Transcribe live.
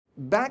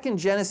back in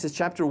Genesis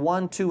chapter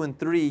 1, 2, and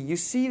 3, you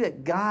see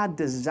that God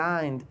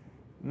designed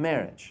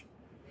marriage.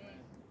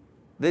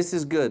 This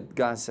is good,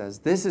 God says.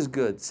 This is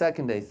good.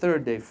 Second day,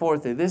 third day,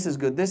 fourth day. This is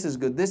good, this is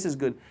good, this is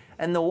good.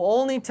 And the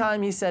only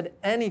time he said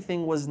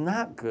anything was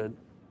not good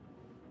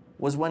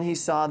was when he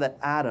saw that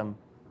Adam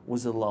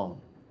was alone.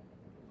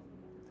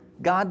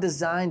 God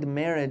designed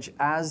marriage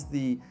as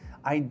the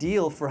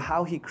ideal for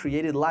how he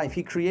created life.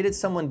 He created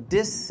someone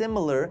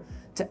dissimilar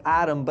to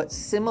Adam, but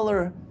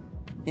similar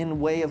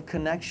in way of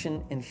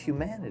connection and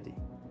humanity.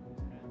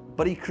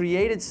 But he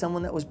created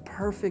someone that was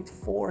perfect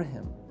for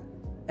him,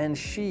 and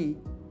she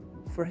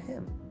for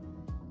him.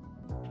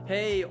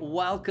 Hey,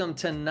 welcome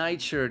to Night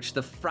Church,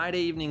 the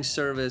Friday evening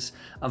service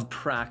of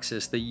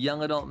Praxis, the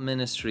young adult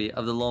ministry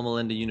of the Loma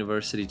Linda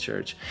University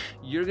Church.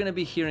 You're going to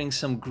be hearing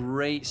some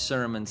great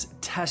sermons,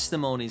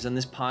 testimonies on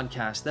this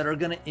podcast that are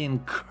going to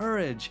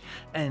encourage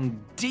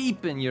and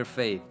deepen your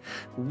faith.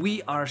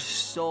 We are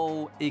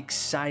so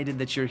excited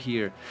that you're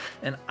here,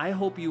 and I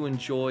hope you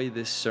enjoy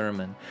this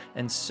sermon,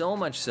 and so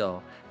much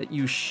so that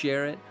you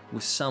share it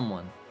with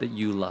someone that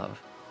you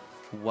love.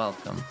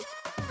 Welcome.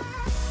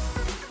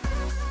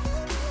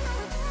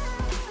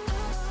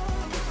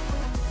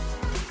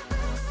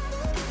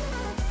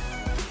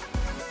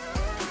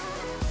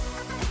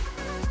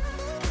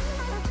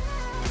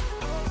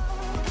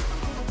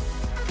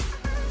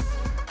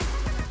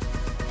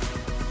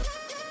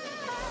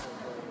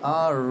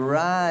 All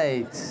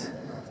right.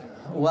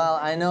 Well,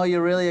 I know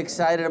you're really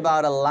excited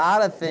about a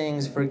lot of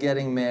things for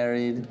getting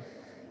married.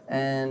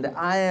 And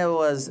I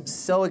was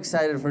so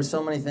excited for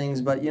so many things,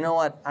 but you know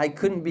what? I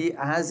couldn't be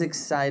as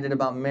excited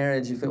about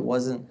marriage if it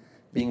wasn't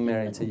being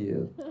married to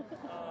you.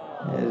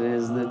 It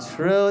is the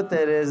truth.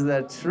 It is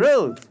the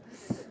truth.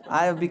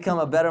 I have become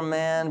a better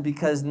man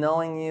because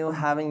knowing you,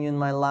 having you in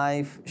my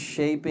life,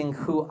 shaping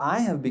who I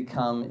have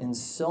become in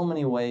so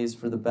many ways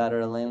for the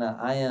better. Elena,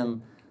 I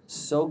am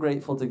so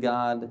grateful to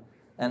God,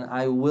 and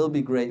I will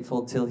be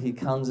grateful till he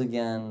comes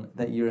again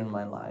that you're in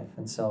my life.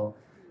 And so,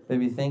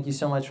 baby, thank you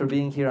so much for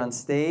being here on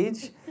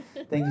stage.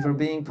 Thank you for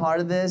being part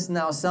of this.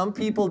 Now, some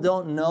people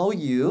don't know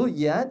you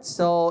yet,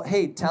 so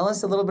hey, tell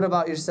us a little bit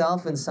about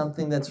yourself and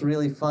something that's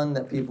really fun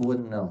that people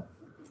wouldn't know.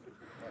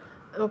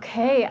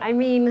 Okay,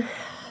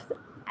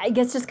 I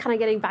guess just kind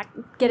of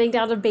getting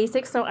down to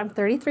basics. So I'm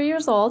 33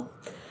 years old.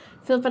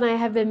 Philip and I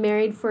have been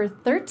married for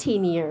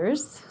 13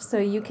 years, so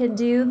you can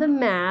do the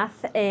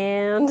math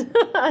and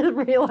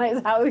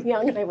realize how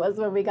young I was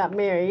when we got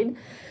married.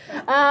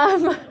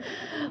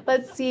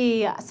 Let's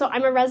see. So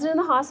I'm a resident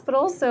in the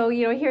hospital, so,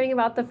 hearing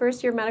about the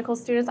first-year medical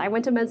students, I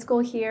went to med school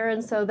here,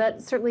 and so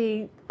that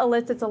certainly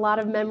elicits a lot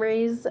of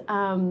memories.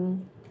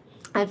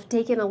 I've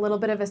taken a little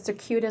bit of a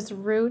circuitous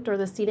route or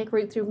the scenic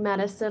route through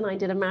medicine. I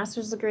did a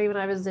master's degree when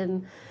I was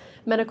in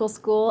medical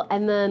school,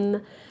 and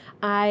then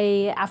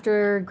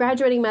after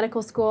graduating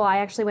medical school, I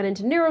actually went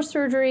into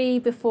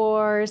neurosurgery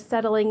before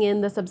settling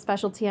in the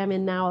subspecialty I'm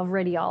in now of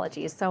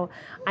radiology. So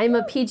I'm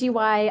a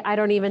PGY, I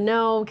don't even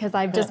know, because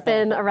I've just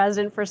been a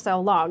resident for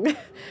so long.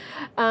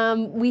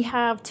 We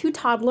have 2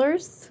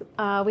 toddlers.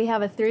 We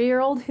have a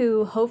 3-year-old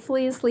who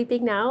hopefully is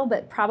sleeping now,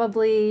 but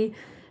probably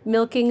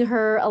milking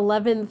her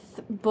 11th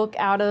book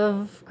out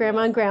of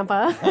Grandma and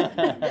Grandpa.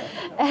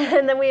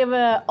 And then we have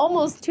a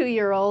almost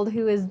 2-year-old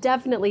who is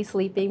definitely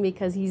sleeping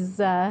because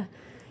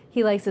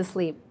he likes to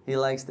sleep. He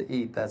likes to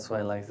eat, that's why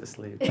he likes to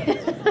sleep.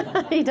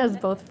 He does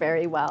both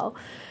very well.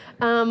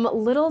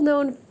 Little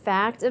known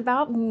fact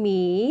about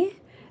me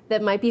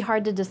that might be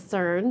hard to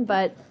discern,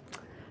 but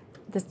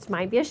this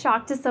might be a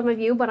shock to some of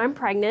you, but I'm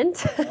pregnant.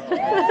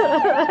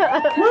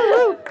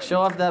 Show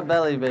off that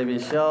belly, baby.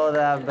 Show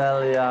that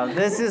belly off.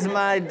 This is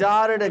my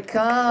daughter to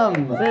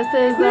come. This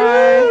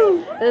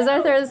is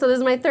our third. So this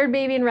is my 3rd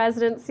baby in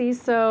residency.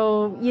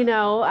 So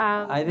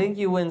I think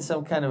you win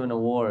some kind of an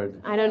award.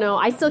 I don't know.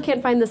 I still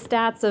can't find the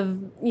stats of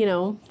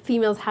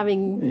females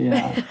having.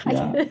 Yeah.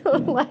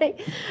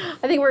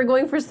 I think we're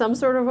going for some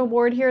sort of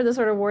award here. The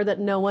sort of award that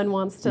no one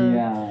wants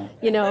to.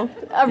 Yeah.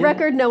 A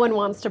record no one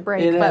wants to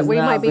break, but we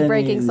might be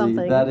breaking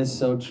something. That is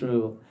so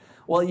true.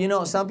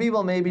 Well, some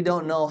people maybe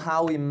don't know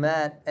how we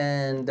met,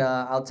 and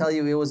I'll tell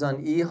you, it was on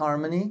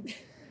eHarmony.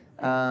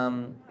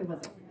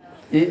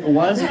 It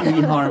was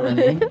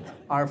eHarmony.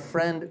 Our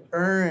friend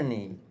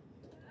Ernie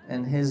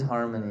and his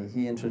harmony,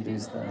 he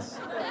introduced us.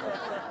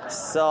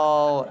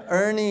 So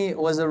Ernie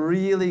was a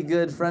really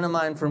good friend of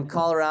mine from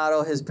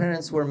Colorado. His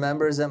parents were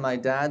members at my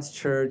dad's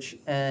church,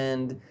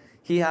 and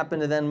he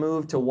happened to then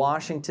move to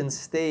Washington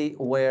State,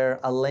 where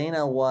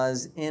Elena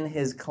was in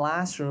his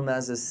classroom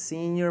as a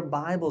senior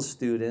Bible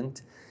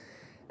student.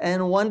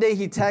 And one day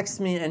he texts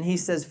me and he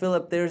says,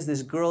 "Philip, there's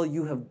this girl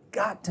you have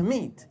got to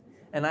meet."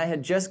 And I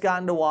had just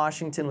gotten to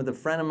Washington with a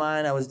friend of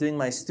mine. I was doing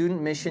my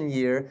student mission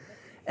year.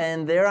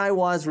 And there I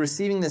was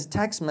receiving this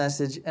text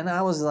message, and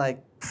I was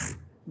like,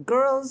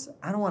 girls,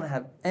 I don't want to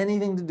have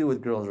anything to do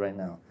with girls right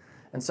now.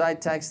 And so I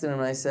texted him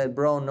and I said,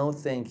 "Bro, no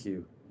thank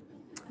you."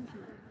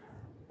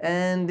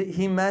 And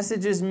he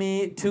messages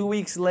me 2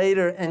 weeks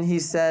later and he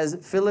says,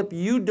 "Philip,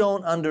 you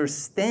don't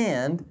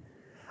understand.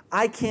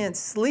 I can't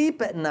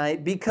sleep at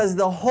night because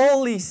the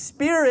Holy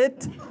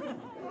Spirit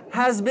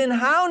has been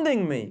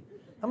hounding me.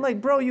 I'm like,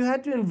 bro, you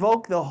had to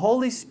invoke the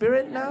Holy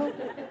Spirit now?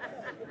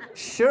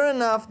 Sure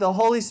enough, the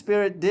Holy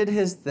Spirit did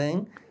his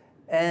thing,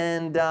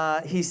 and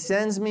he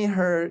sends me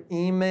her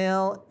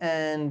email,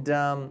 and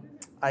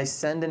I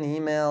send an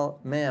email,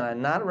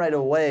 man, not right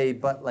away,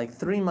 but like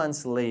 3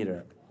 months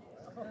later.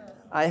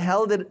 I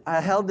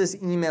held this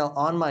email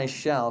on my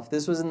shelf.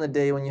 This was in the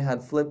day when you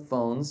had flip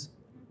phones,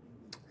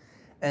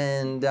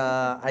 and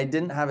I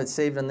didn't have it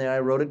saved in there. I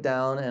wrote it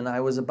down, and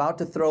I was about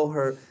to throw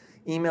her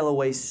email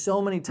away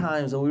so many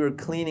times when we were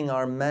cleaning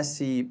our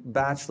messy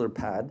bachelor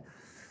pad,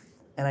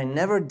 and I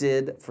never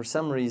did for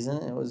some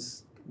reason. It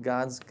was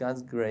God's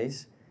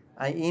grace.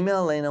 I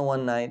emailed Elena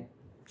one night,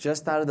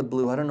 just out of the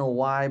blue. I don't know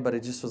why, but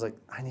it just was like,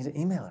 I need to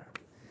email her.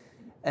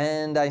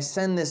 And I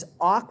send this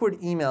awkward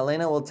email.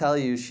 Elena will tell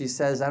you, she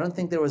says, I don't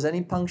think there was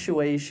any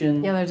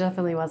punctuation. Yeah, there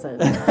definitely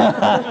wasn't.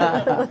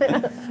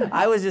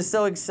 I was just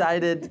so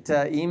excited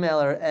to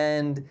email her,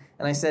 and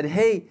I said,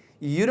 hey,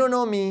 you don't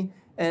know me,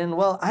 and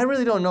well, I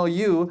really don't know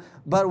you,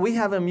 but we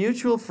have a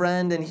mutual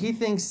friend, and he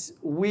thinks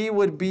we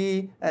would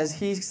be, as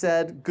he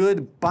said,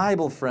 good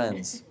Bible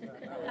friends.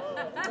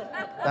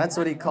 That's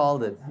what he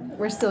called it.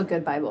 We're still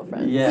good Bible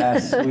friends.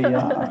 Yes, we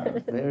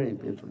are. Very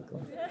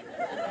biblical.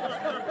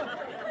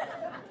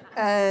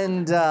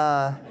 And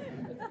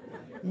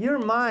your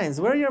minds,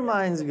 where are your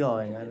minds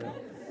going? I don't know.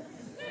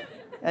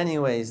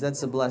 Anyways,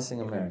 that's a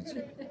blessing of marriage.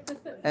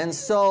 And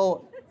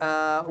so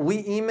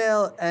we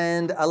email,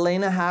 and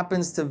Elena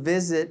happens to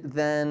visit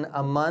then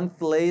a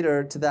month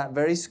later to that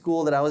very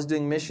school that I was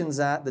doing missions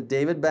at. The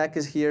David Beck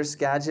is here,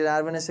 Skagit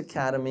Adventist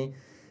Academy.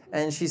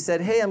 And she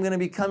said, hey, I'm going to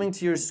be coming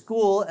to your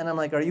school. And I'm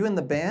like, are you in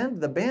the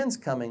band? The band's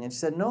coming. And she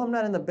said, no, I'm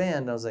not in the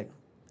band. I was like,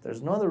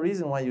 there's no other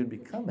reason why you'd be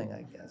coming,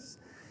 I guess.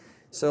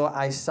 So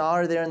I saw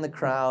her there in the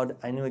crowd.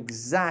 I knew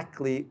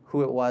exactly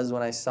who it was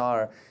when I saw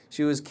her.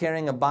 She was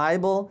carrying a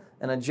Bible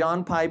and a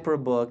John Piper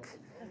book.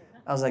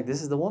 I was like,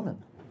 this is the woman.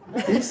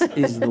 This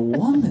is the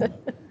woman.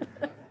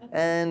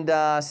 And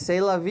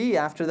c'est la vie.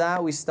 After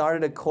that, we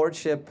started a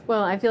courtship.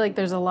 Well, I feel like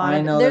there's a lot.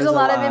 There's a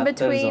lot of in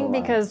There's a between lot.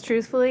 because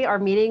truthfully, our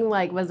meeting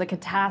was a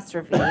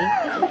catastrophe.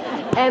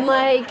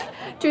 And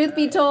truth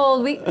be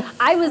told,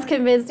 I was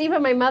convinced.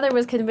 Even my mother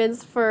was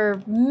convinced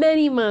for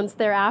many months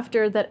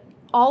thereafter that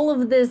all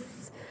of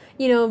this,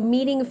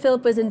 meeting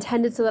Philip was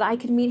intended so that I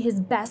could meet his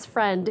best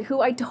friend,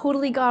 who I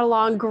totally got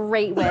along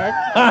great with.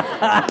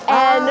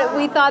 And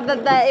we thought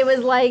that it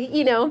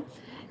was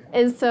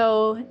and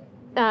so.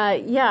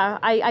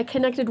 I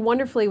connected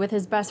wonderfully with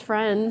his best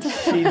friend.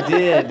 She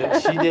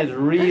did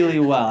really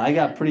well. I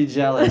got pretty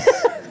jealous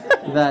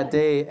that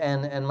day,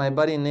 and my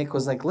buddy Nick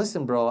was like,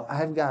 listen, bro,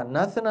 I've got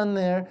nothing on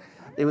there.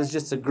 It was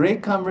just a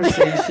great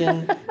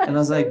conversation. And I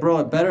was like, bro,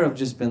 it better have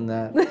just been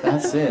that.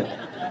 That's it.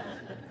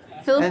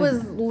 Philip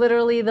was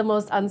literally the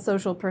most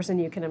unsocial person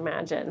you can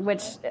imagine,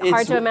 which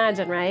hard to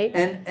imagine, right?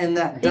 And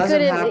that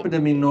doesn't happen to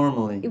me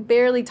normally. You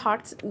barely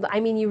talked. I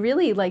mean, you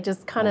really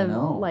just kind of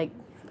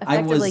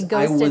effectively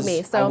ghosted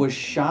me. So I was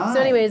shy. So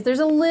anyways, it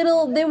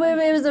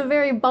was a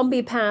very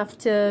bumpy path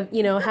to,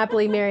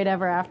 happily married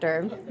ever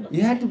after.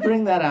 You had to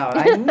bring that out.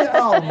 I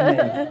know,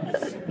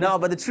 man. No,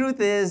 but the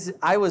truth is,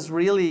 I was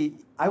really,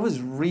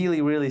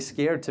 really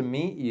scared to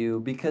meet you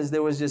because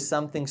there was just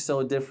something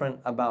so different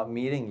about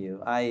meeting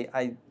you.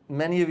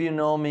 Many of you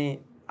know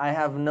me. I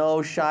have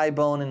no shy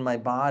bone in my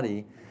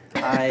body.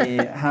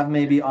 I have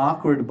maybe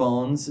awkward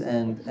bones,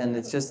 and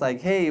it's just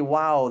like, hey,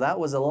 wow, that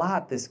was a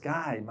lot, this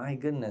guy, my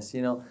goodness,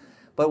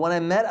 But when I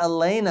met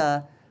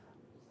Elena,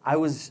 I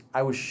was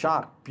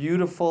shocked.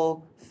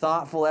 Beautiful,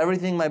 thoughtful,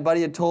 everything my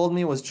buddy had told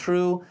me was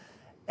true,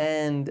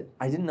 and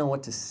I didn't know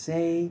what to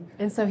say.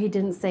 And so he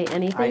didn't say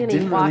anything, I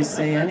didn't really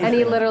say anything. And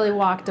he literally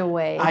walked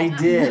away. I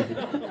did.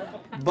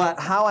 But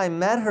how I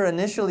met her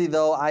initially,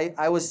 though,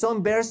 I was so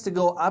embarrassed to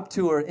go up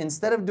to her.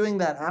 Instead of doing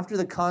that after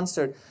the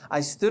concert,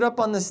 I stood up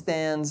on the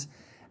stands,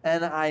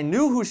 and I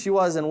knew who she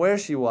was and where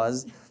she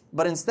was.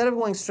 But instead of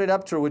going straight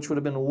up to her, which would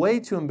have been way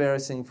too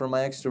embarrassing for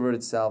my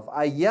extroverted self,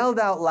 I yelled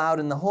out loud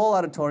in the whole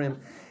auditorium,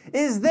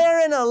 "Is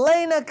there an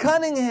Elena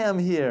Cunningham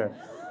here?"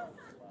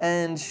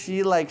 And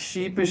she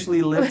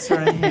sheepishly lifts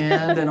her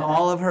hand, and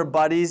all of her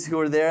buddies who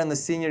were there in the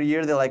senior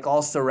year, they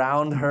all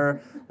surround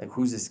her.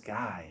 Who's this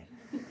guy?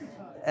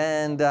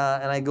 And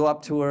I go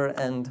up to her,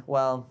 and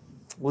well,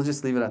 we'll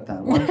just leave it at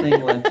that. One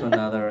thing led to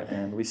another,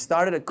 and we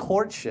started a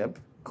courtship,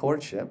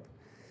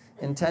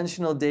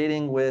 intentional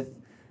dating with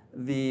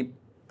the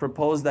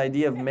proposed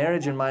idea of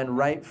marriage in mind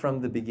right from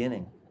the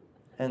beginning.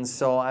 And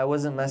so I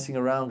wasn't messing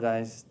around,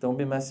 guys. Don't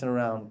be messing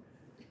around.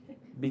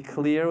 Be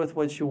clear with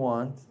what you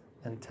want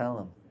and tell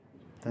them.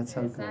 That's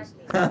how it goes.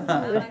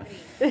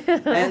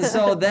 And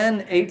so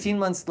then 18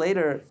 months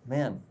later,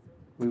 man,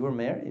 we were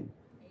married.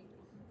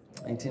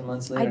 18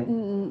 months later.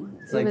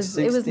 It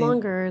was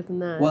longer than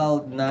that.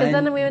 Well, 9. Because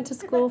then we went to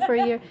school for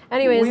a year.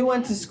 Anyways. We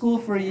went to school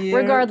for a year.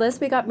 Regardless,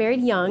 we got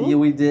married young. Yeah,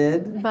 we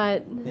did.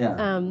 But,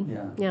 Yeah.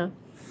 yeah.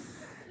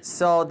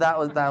 So that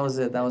was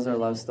it. That was our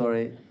love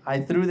story. I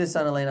threw this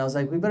on Elaine. I was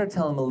like, we better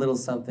tell him a little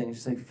something.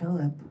 She's like,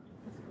 Philip.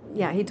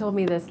 Yeah, he told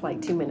me this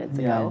like 2 minutes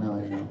ago. Yeah,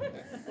 I know.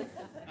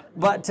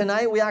 But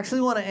tonight we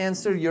actually want to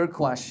answer your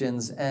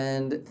questions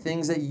and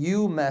things that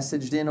you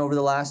messaged in over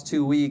the last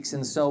 2 weeks.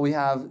 And so we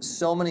have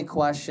so many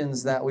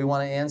questions that we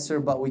want to answer,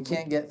 but we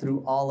can't get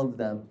through all of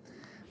them.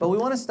 But we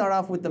want to start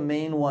off with the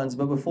main ones.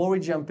 But before we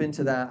jump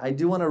into that, I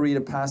do want to read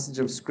a passage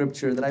of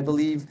scripture that I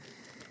believe,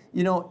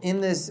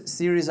 in this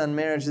series on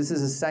marriage, this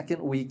is a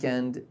second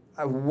weekend.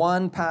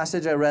 One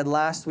passage I read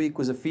last week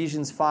was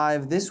Ephesians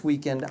 5. This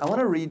weekend, I want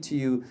to read to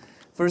you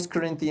 1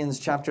 Corinthians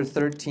chapter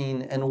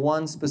 13 and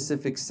one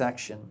specific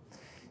section.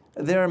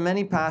 There are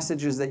many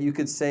passages that you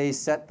could say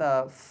set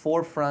the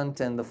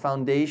forefront and the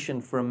foundation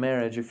for a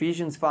marriage.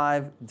 Ephesians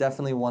 5,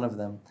 definitely one of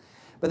them.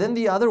 But then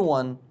the other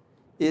one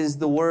is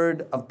the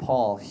word of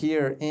Paul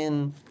here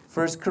in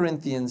 1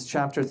 Corinthians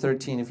chapter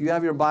 13. If you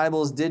have your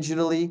Bibles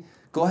digitally,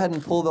 go ahead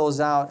and pull those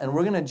out, and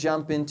we're going to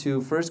jump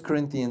into 1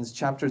 Corinthians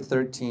chapter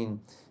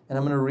 13, and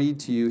I'm going to read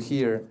to you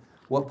here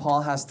what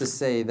Paul has to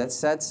say that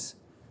sets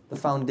the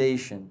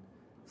foundation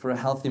for a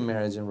healthy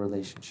marriage and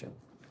relationship.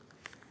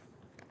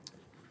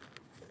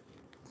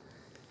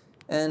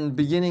 And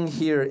beginning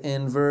here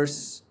in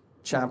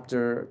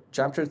chapter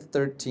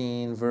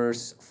 13,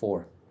 verse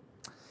 4.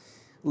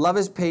 Love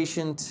is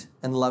patient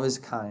and love is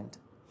kind.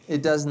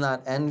 It does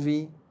not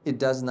envy, it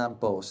does not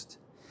boast.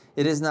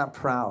 It is not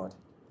proud.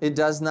 It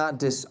does not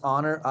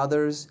dishonor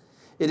others.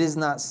 It is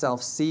not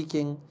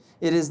self-seeking.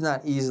 It is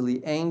not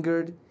easily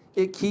angered.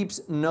 It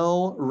keeps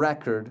no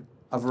record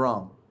of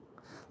wrong.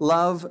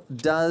 Love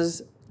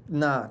does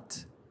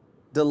not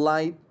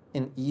delight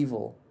in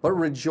evil, but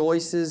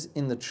rejoices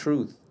in the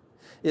truth.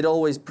 It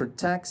always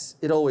protects,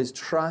 it always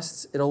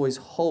trusts, it always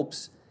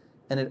hopes,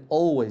 and it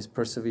always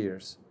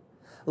perseveres.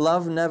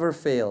 Love never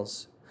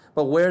fails,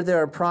 but where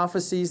there are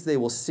prophecies, they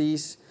will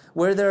cease.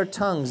 Where there are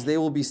tongues, they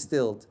will be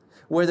stilled.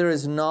 Where there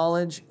is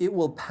knowledge, it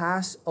will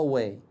pass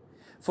away.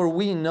 For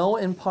we know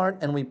in part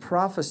and we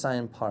prophesy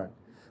in part.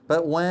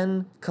 But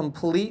when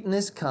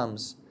completeness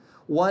comes,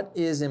 what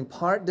is in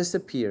part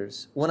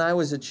disappears. When I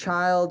was a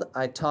child,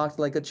 I talked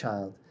like a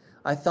child.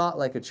 I thought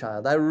like a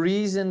child. I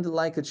reasoned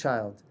like a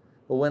child.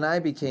 But when I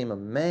became a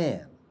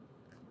man,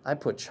 I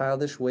put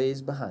childish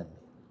ways behind me.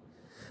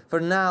 For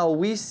now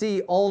we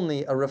see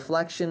only a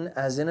reflection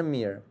as in a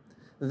mirror.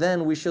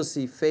 Then we shall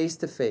see face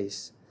to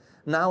face.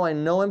 Now I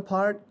know in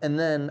part, and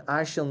then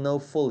I shall know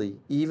fully,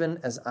 even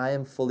as I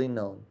am fully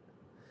known.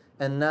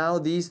 And now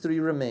these three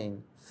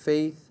remain,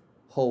 faith,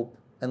 hope,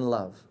 and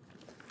love.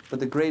 But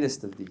the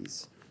greatest of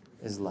these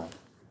is love.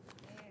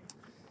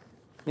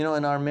 In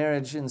our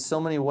marriage, in so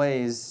many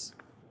ways,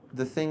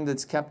 the thing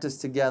that's kept us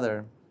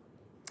together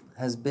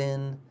has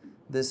been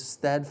this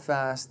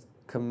steadfast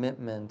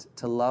commitment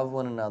to love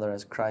one another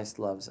as Christ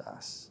loves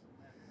us.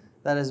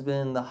 That has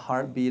been the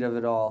heartbeat of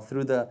it all.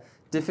 Through the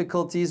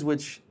difficulties,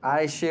 which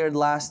I shared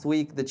last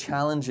week, the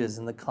challenges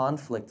and the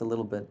conflict a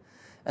little bit,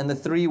 and the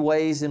three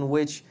ways in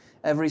which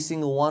every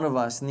single one of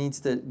us needs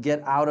to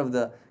get out of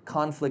the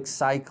conflict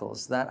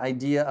cycles. That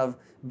idea of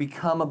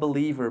become a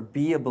believer,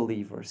 be a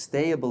believer,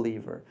 stay a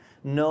believer,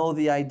 know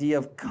the idea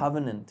of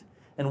covenant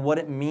and what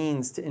it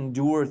means to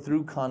endure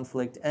through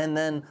conflict, and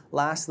then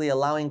lastly,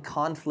 allowing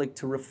conflict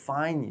to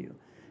refine you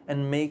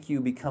and make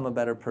you become a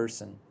better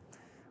person.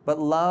 But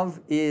love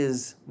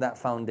is that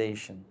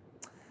foundation.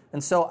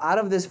 And so out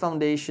of this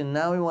foundation,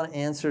 now we want to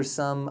answer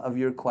some of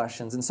your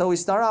questions. And so we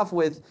start off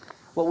with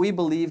what we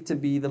believe to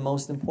be the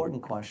most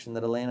important question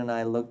that Elaine and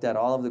I looked at,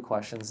 all of the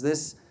questions.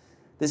 This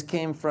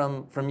came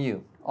from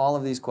you, all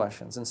of these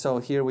questions. And so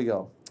here we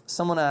go.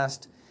 Someone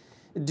asked,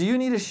 do you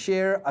need to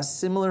share a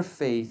similar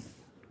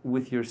faith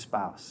with your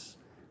spouse?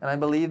 And I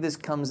believe this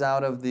comes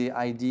out of the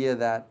idea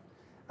that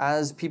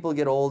as people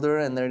get older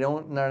and they're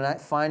not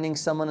finding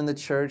someone in the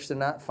church, they're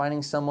not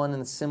finding someone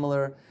in a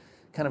similar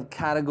kind of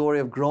category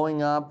of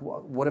growing up.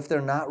 What if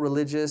they're not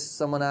religious?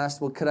 Someone asked,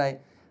 well, could I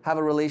have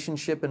a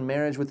relationship and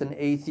marriage with an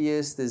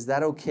atheist? Is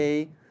that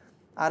okay?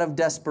 Out of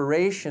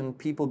desperation,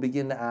 people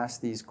begin to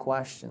ask these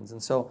questions.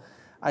 And so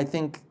I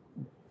think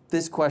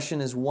this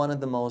question is one of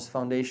the most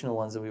foundational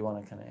ones that we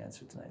want to kind of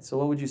answer tonight. So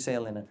what would you say,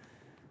 Elena?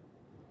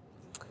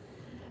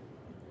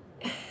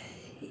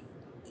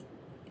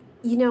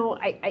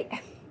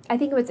 I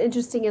think what's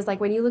interesting is like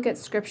when you look at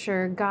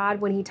Scripture, God,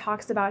 when He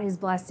talks about His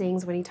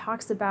blessings, when He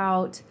talks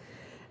about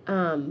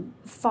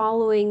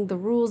following the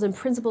rules and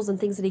principles and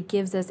things that He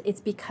gives us,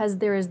 it's because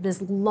there is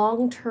this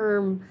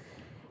long-term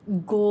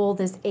goal,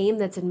 this aim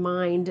that's in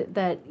mind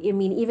that,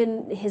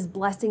 even His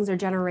blessings are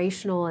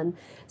generational. And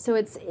so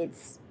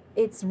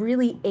it's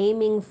really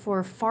aiming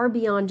for far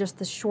beyond just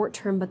the short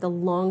term, but the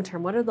long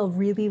term. What are the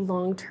really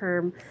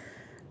long-term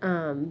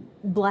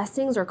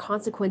blessings or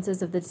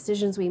consequences of the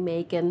decisions we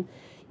make? And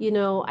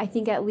I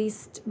think at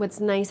least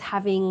what's nice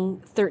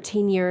having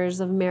 13 years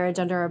of marriage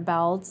under our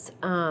belts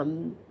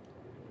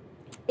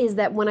is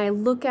that when I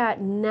look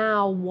at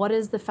now, what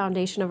is the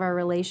foundation of our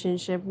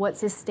relationship? What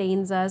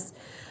sustains us?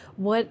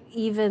 What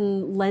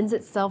even lends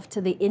itself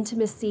to the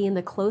intimacy and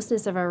the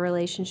closeness of our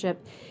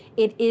relationship?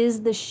 it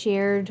is the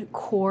shared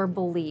core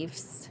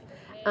beliefs.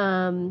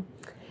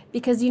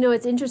 Because,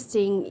 it's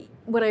interesting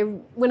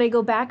when I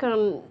go back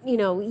on,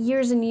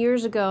 years and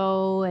years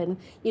ago, and,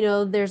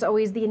 there's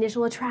always the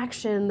initial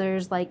attraction.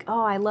 There's like,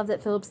 oh, I love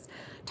that Philip's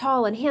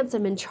tall and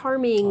handsome and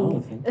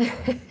charming.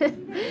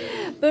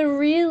 But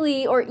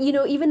really, or,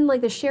 even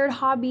like the shared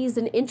hobbies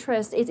and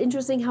interests, it's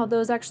interesting how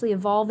those actually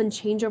evolve and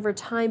change over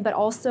time, but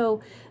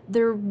also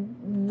their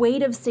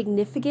weight of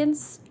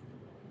significance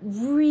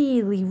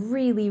really,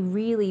 really,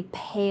 really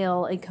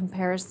pale in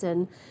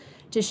comparison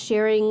to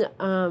sharing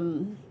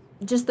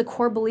just the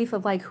core belief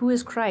of like, who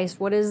is Christ?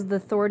 What is the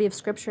authority of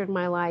Scripture in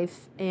my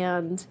life?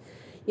 And,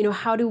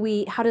 how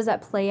does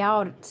that play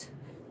out?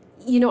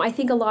 I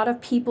think a lot of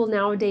people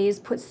nowadays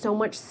put so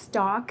much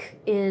stock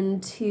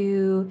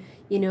into,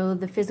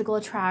 the physical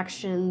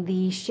attraction,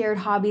 the shared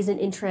hobbies and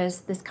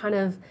interests, this kind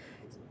of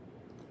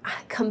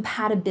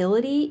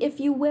compatibility, if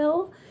you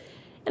will.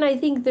 And I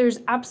think there's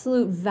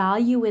absolute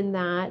value in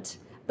that.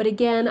 But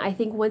again, I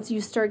think once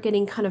you start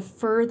getting kind of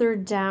further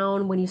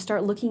down, when you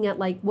start looking at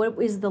like, what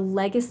is the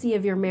legacy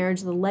of your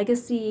marriage, the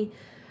legacy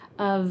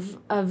of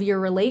your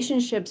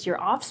relationships, your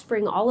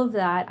offspring, all of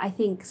that, I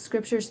think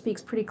Scripture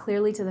speaks pretty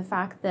clearly to the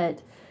fact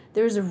that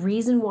there's a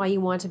reason why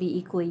you want to be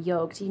equally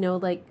yoked.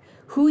 Like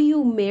who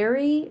you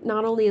marry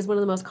not only is one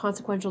of the most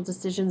consequential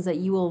decisions that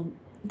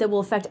will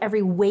affect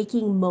every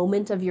waking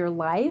moment of your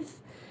life,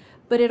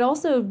 but it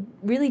also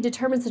really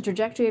determines the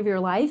trajectory of your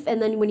life.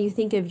 And then when you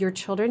think of your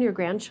children, your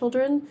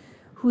grandchildren,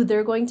 who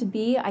they're going to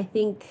be, I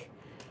think,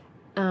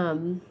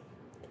 again,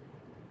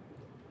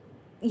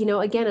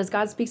 as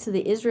God speaks to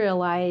the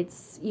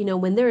Israelites,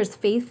 when there is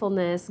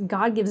faithfulness,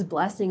 God gives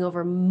blessing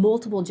over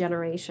multiple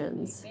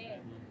generations. Amen.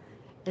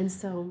 And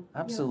so...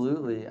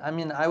 Absolutely. I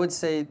mean, I would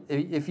say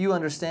if you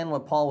understand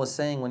what Paul was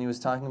saying when he was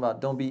talking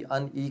about don't be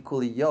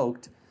equally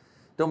yoked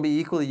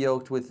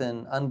with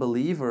an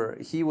unbeliever,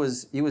 he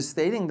was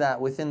stating that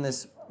within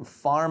this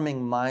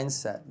farming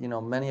mindset.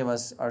 Many of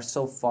us are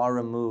so far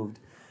removed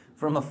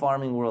from a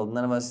farming world.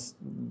 None of us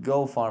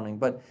go farming.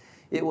 But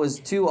it was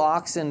two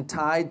oxen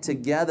tied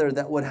together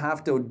that would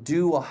have to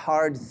do a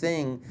hard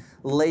thing,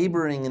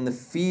 laboring in the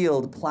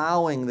field,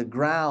 plowing the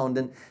ground.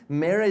 And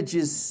marriage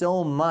is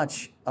so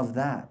much of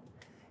that.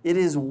 It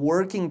is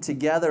working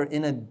together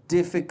in a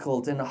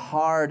difficult and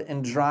hard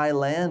and dry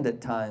land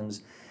at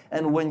times.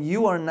 And when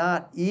you are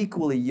not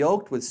equally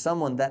yoked with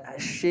someone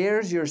that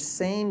shares your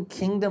same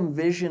kingdom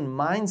vision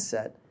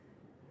mindset,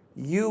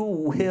 you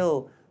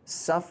will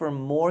suffer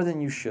more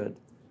than you should.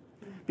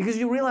 Because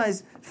you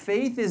realize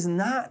faith is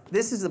not,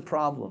 this is the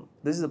problem.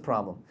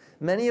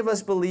 Many of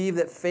us believe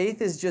that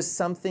faith is just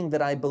something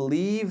that I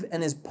believe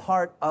and is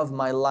part of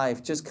my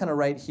life, just kind of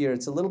right here.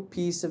 It's a little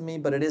piece of me,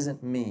 but it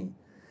isn't me.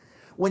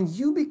 When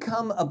you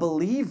become a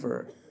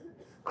believer,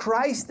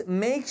 Christ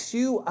makes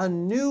you a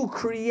new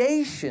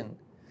creation.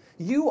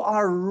 You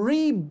are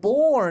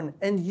reborn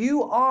and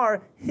you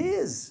are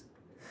His.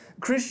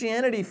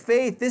 Christianity,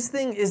 faith, this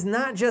thing is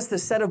not just a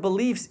set of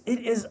beliefs, it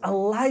is a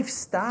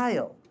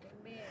lifestyle.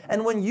 Amen.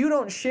 And when you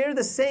don't share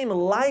the same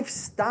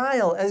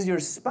lifestyle as your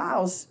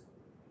spouse,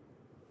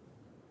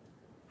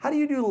 how do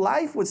you do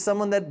life with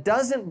someone that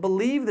doesn't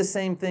believe the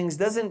same things,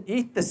 doesn't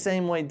eat the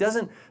same way,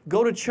 doesn't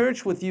go to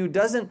church with you,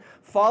 doesn't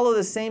follow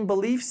the same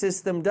belief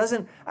system,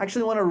 doesn't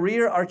actually want to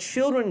rear our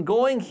children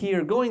going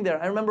here, going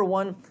there? I remember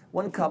one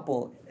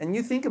couple, and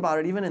you think about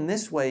it even in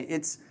this way,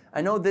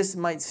 I know this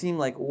might seem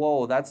like,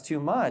 whoa, that's too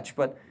much,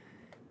 but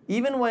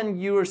even when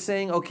you are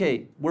saying,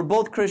 okay, we're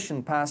both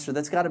Christian, Pastor,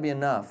 that's got to be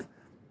enough,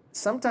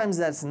 sometimes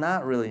that's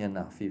not really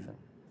enough even.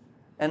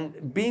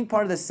 And being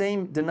part of the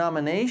same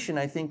denomination,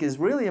 I think, is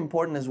really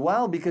important as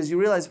well, because you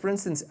realize, for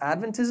instance,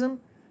 Adventism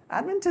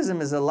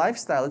is a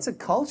lifestyle. It's a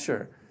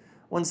culture.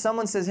 When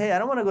someone says, hey, I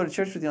don't want to go to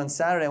church with you on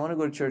Saturday, I want to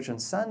go to church on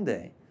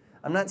Sunday.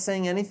 I'm not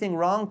saying anything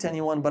wrong to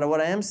anyone, but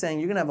what I am saying,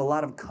 you're going to have a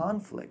lot of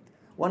conflict.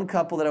 One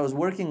couple that I was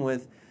working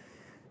with,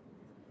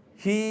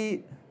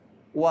 he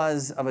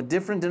was of a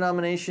different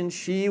denomination.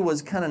 She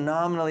was kind of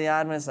nominally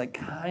Adventist, like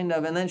kind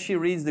of. And then she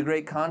reads The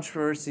Great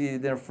Controversy,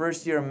 their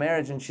first year of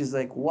marriage, and she's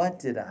like, what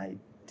did I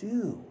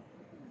do?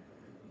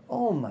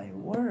 Oh my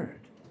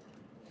word.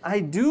 I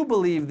do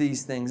believe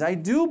these things. I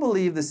do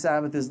believe the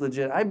Sabbath is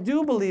legit. I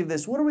do believe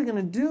this. What are we going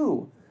to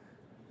do?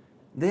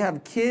 They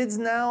have kids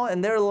now,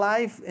 and their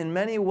life in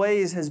many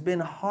ways has been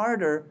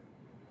harder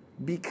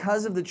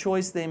because of the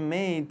choice they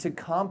made to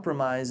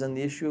compromise on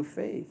the issue of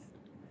faith.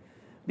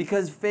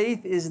 Because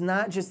faith is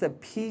not just a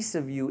piece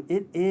of you,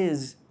 it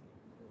is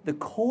the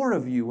core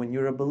of you when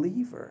you're a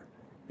believer.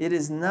 It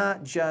is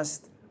not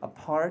just a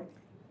part,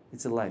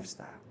 it's a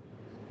lifestyle.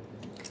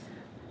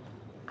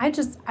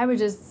 I would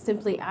just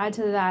simply add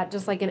to that,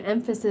 just like an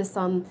emphasis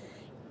on,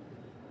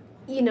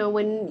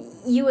 when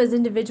you as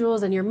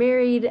individuals and you're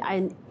married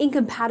and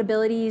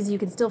incompatibilities, you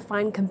can still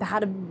find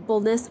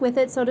compatibleness with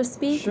it, so to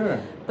speak. Sure.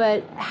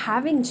 But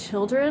having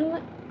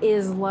children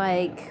is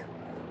like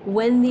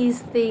when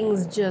these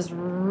things just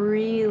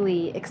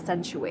really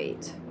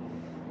accentuate.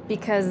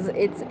 because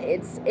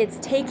it's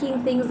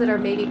taking things that are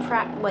maybe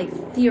like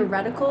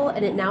theoretical,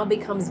 and it now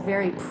becomes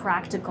very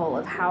practical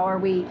of how are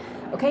we,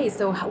 okay,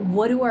 so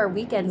what do our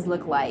weekends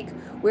look like?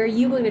 Where are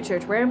you going to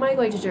church? Where am I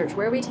going to church?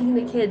 Where are we taking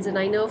the kids? And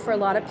I know for a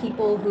lot of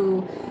people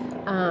who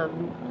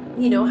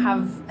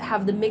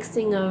have the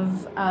mixing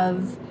of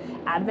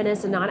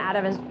Adventist and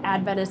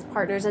non-Adventist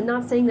partners, and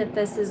not saying that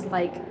this is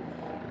like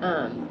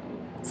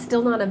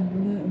still not a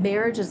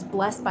marriage is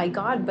blessed by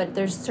God, but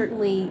there's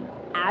certainly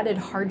added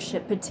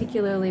hardship,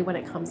 particularly when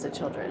it comes to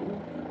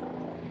children.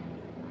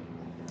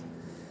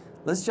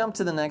 Let's jump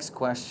to the next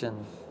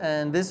question.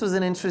 And this was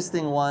an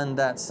interesting one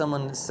that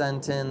someone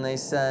sent in. They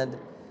said,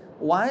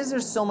 why is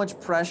there so much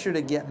pressure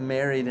to get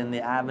married in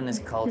the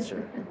Adventist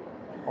culture?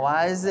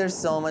 Why is there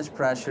so much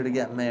pressure to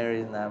get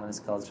married in the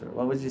Adventist culture?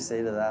 What would you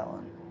say to that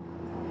one?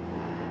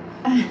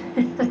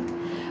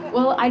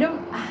 Well,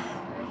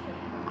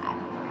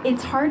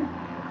 it's hard.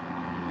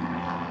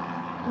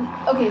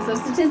 Okay, so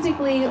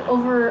statistically,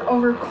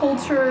 over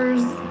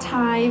cultures,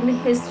 time,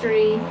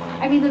 history,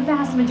 I mean, the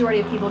vast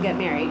majority of people get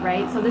married,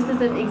 right? So this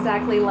isn't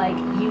exactly like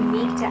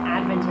unique to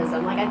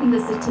Adventism. Like, I think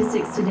the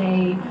statistics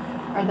today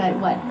are that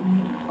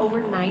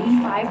over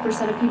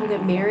 95% of people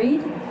get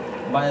married.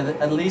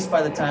 At least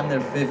by the time they're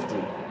 50.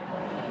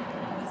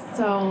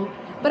 So,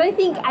 but I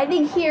think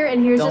here,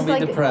 and here's just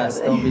like... Don't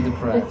be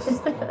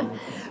depressed.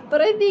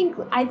 But I think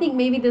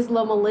maybe this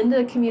Loma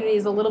Linda community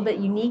is a little bit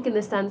unique in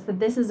the sense that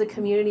this is a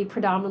community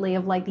predominantly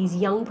of like these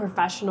young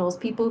professionals,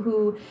 people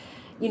who,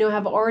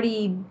 have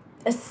already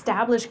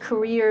established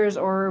careers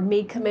or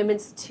made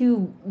commitments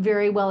to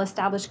very well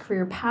established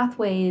career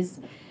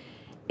pathways.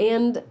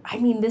 And I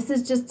mean, this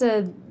is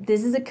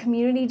a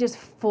community just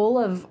full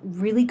of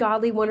really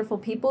godly, wonderful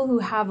people who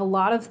have a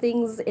lot of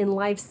things in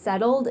life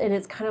settled, and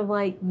it's kind of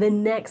like the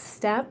next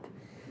step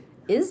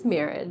is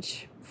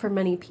marriage for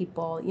many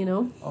people,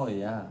 Oh,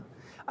 yeah.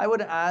 I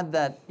would add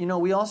that,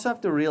 we also have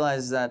to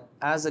realize that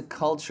as a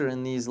culture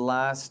in these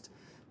last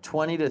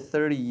 20 to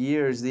 30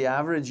 years, the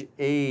average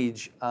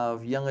age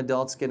of young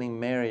adults getting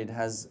married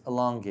has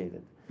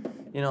elongated.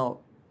 You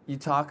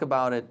talk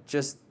about it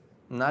just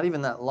not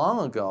even that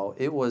long ago.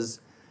 It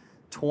was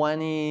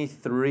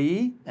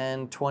 23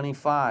 and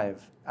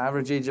 25,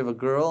 average age of a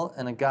girl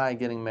and a guy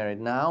getting married.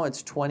 Now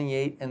it's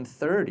 28 and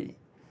 30.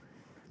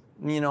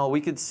 We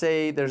could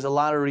say there's a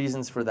lot of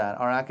reasons for that.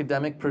 Our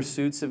academic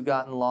pursuits have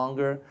gotten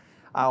longer.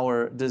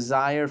 Our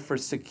desire for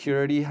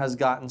security has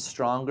gotten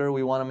stronger.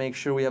 We want to make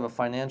sure we have a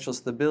financial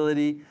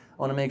stability. I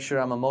want to make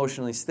sure I'm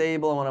emotionally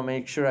stable. I want to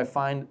make sure I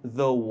find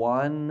the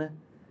one,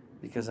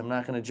 because I'm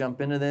not going to jump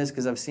into this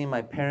because I've seen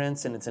my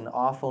parents and it's an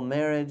awful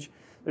marriage.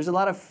 There's a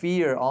lot of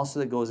fear also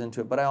that goes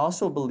into it. But I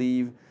also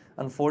believe,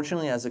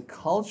 unfortunately, as a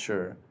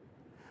culture,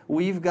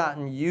 we've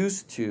gotten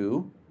used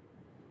to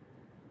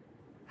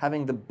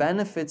having the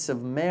benefits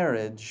of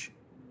marriage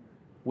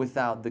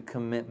without the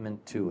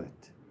commitment to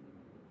it.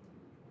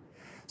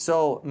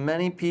 So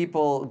many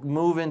people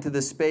move into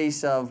the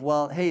space of,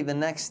 well, hey, the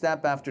next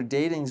step after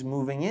dating is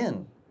moving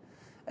in.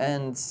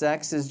 And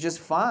sex is just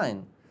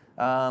fine.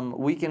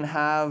 We can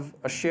have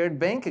a shared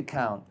bank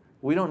account.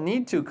 We don't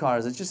need 2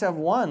 cars. Let's just have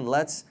one.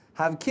 Let's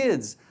have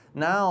kids.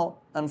 Now,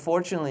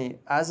 unfortunately,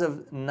 as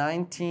of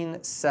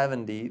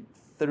 1970,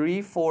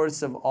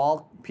 3/4 of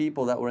all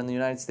people that were in the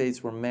United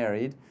States were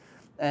married,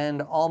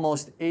 and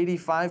almost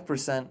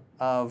 85%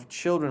 of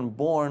children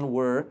born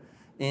were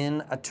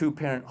in a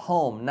 2-parent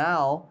home.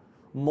 Now,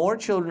 more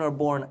children are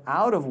born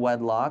out of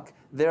wedlock.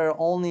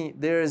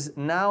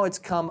 Now it's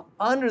come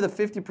under the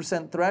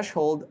 50%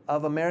 threshold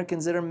of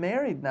Americans that are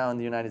married now in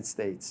the United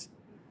States.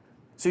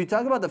 So you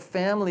talk about the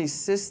family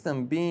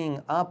system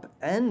being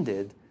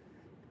upended,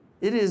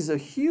 it is a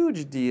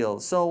huge deal.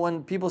 So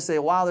when people say,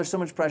 wow, there's so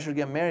much pressure to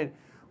get married,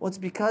 well, it's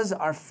because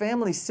our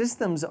family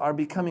systems are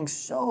becoming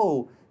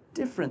so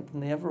different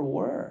than they ever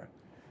were.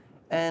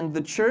 And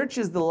the church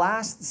is the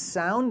last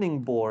sounding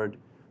board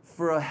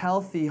for a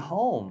healthy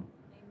home.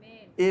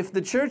 Amen. If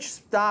the church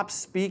stops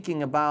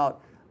speaking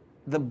about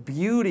the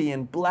beauty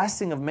and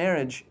blessing of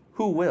marriage,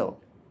 who will?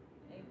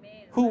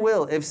 Amen. Who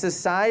will? If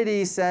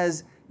society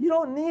says, you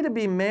don't need to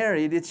be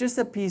married, it's just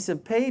a piece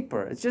of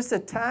paper, it's just a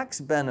tax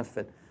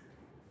benefit.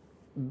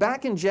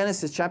 Back in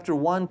Genesis chapter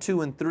 1,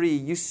 2, and 3,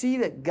 you see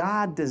that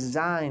God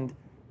designed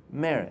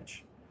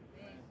marriage.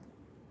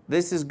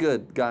 This is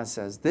good, God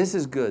says. This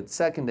is good.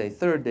 2nd day,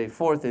 3rd day,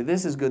 4th day.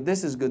 This is good,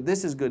 this is good,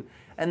 this is good.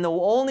 And the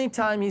only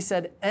time he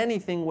said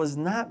anything was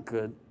not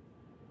good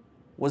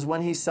was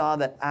when he saw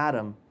that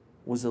Adam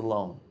was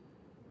alone.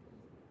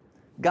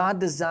 God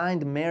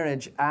designed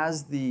marriage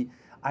as the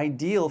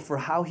ideal for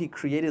how he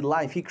created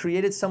life. He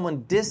created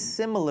someone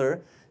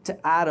dissimilar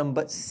to Adam,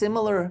 but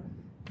similar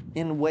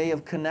in way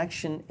of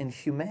connection and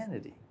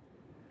humanity.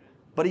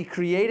 But he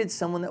created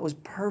someone that was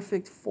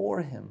perfect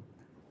for him,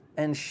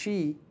 and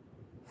she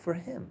for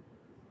him.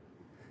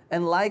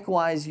 And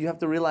likewise, you have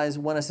to realize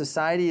when a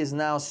society is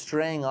now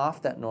straying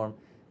off that norm,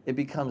 it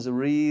becomes a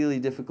really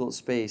difficult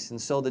space. And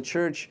so the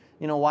church,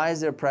 why is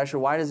there pressure?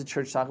 Why does the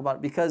church talk about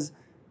it? Because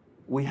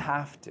we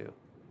have to.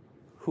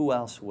 Who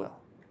else will?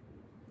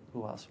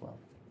 Who else will?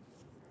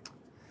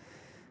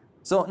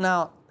 So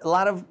now, a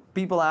lot of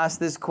people ask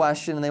this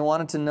question and they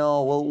wanted to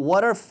know, well,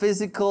 what are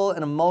physical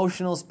and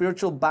emotional,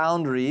 spiritual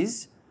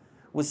boundaries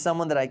with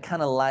someone that I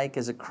kind of like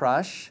as a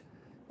crush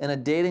in a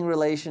dating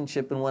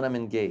relationship and when I'm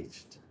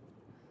engaged?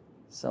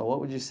 So what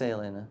would you say,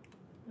 Elena?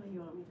 Oh,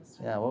 you want me to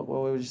start? Yeah, what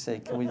would you say?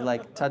 Can we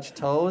like touch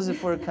toes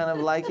if we're kind of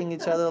liking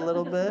each other a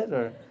little bit?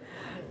 Or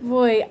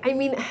Boy, I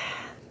mean,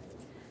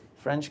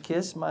 French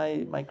kiss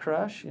my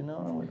crush, you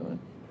know?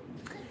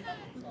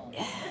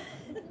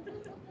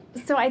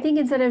 so I think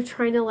instead of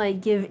trying to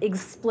like give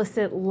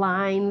explicit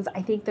lines,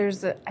 I think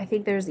there's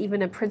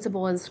even a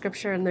principle in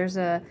Scripture, and there's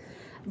a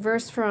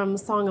verse from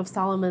Song of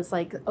Solomon. It's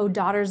like, "O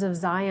daughters of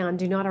Zion,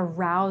 do not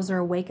arouse or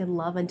awaken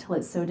love until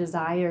it so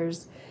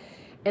desires."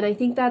 And I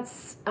think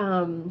that's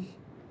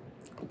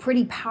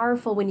pretty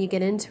powerful when you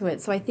get into it.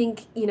 So I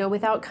think,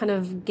 without kind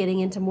of getting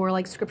into more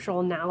like scriptural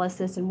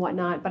analysis and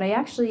whatnot, but I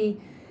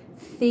actually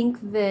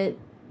think that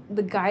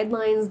the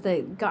guidelines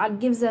that God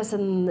gives us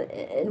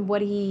and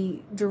what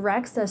He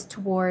directs us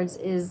towards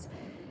is,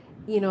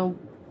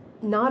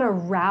 not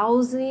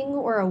arousing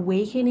or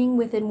awakening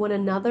within one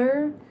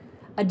another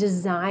a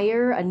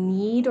desire, a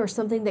need, or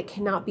something that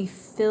cannot be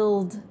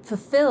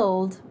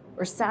fulfilled,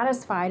 or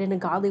satisfied in a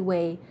godly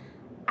way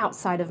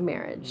outside of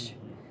marriage.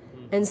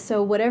 And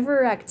so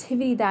whatever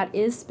activity that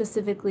is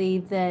specifically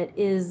that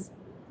is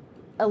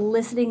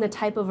eliciting the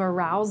type of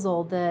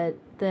arousal that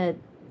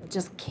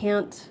just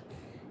can't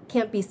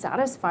be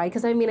satisfied,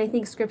 because I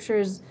think Scripture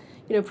is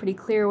pretty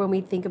clear when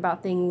we think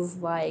about things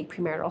like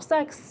premarital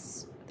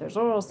sex. There's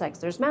oral sex,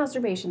 there's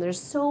masturbation, there's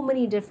so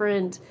many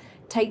different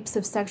types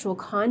of sexual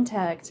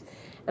contact,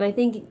 and I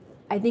think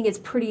it's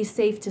pretty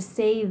safe to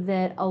say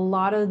that a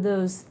lot of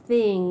those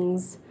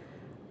things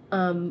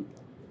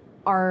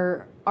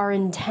are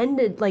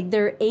intended, like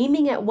they're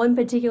aiming at one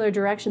particular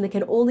direction that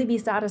can only be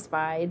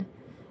satisfied,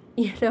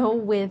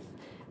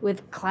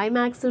 with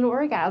climax and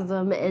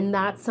orgasm, and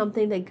that's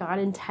something that God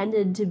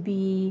intended to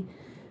be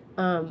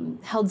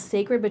held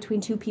sacred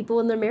between two people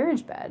in their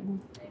marriage bed.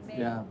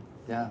 Yeah.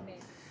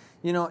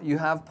 You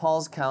have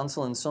Paul's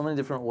counsel in so many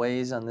different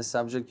ways on this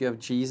subject. You have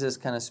Jesus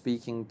kind of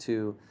speaking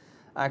to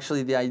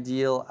actually the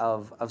ideal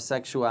of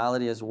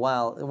sexuality as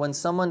well. When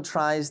someone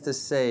tries to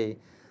say,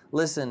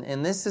 listen,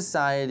 in this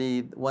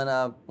society, when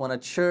a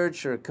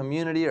church or a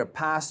community or a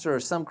pastor or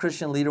some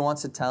Christian leader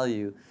wants to tell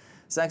you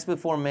sex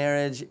before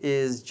marriage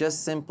is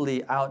just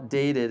simply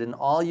outdated and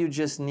all you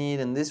just need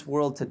in this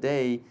world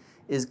today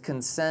is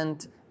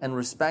consent and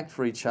respect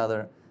for each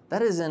other,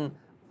 that is an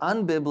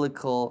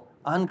unbiblical,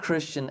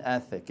 unchristian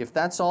ethic. If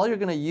that's all you're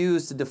going to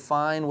use to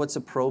define what's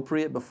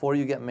appropriate before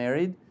you get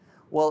married,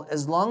 well,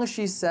 as long as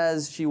she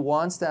says she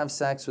wants to have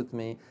sex with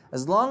me,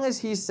 as long as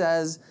he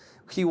says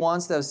he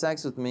wants to have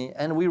sex with me,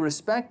 and we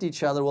respect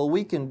each other, well,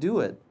 we can do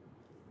it.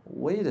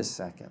 Wait a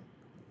second.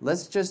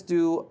 Let's just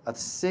do a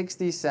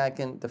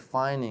 60-second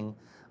defining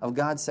of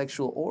God's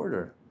sexual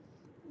order.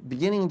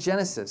 Beginning in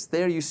Genesis,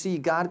 there you see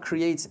God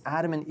creates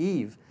Adam and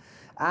Eve.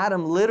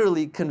 Adam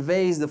literally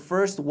conveys the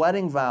first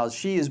wedding vows.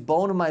 She is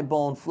bone of my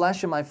bone,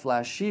 flesh of my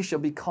flesh. She shall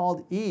be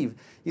called Eve.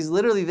 He's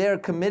literally there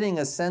committing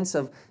a sense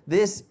of,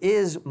 this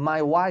is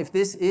my wife.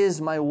 This is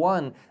my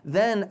one.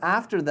 Then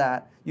after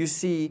that, you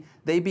see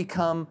they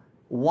become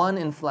one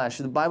in flesh.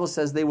 The Bible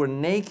says they were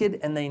naked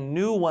and they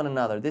knew one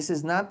another. This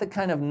is not the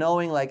kind of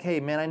knowing like, hey,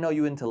 man, I know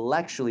you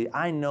intellectually.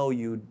 I know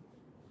you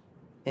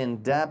in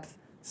depth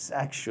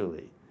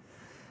sexually.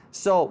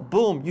 So,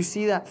 boom, you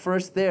see that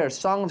first there.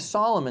 Song of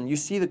Solomon, you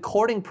see the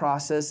courting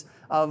process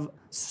of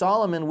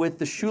Solomon with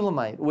the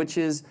Shulamite, which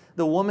is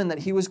the woman that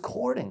he was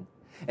courting.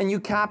 And you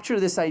capture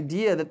this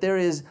idea that there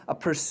is a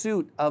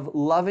pursuit of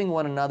loving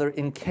one another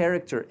in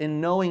character,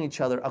 in knowing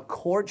each other. A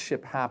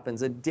courtship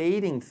happens, a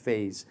dating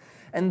phase.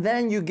 And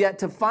then you get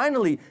to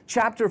finally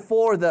chapter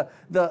 4,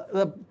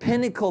 the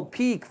pinnacle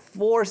peak,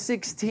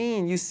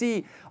 4:16. You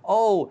see,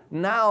 oh,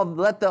 now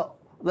let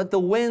the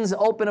winds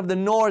open of the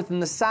north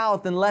and the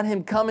south and let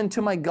him come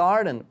into my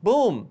garden.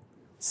 Boom.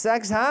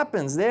 Sex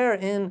happens there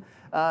in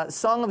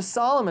Song of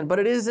Solomon, but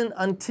it isn't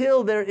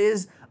until there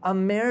is a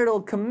marital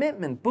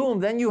commitment. Boom.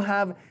 Then you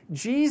have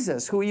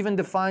Jesus, who even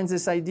defines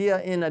this idea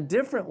in a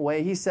different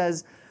way. He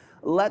says,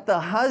 let the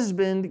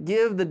husband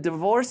give the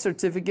divorce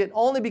certificate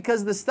only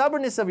because of the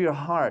stubbornness of your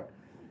heart.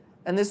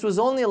 And this was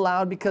only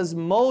allowed because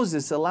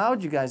Moses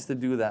allowed you guys to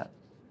do that.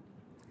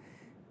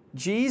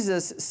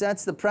 Jesus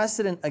sets the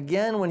precedent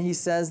again when he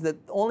says that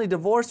only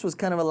divorce was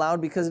kind of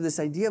allowed because of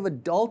this idea of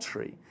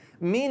adultery,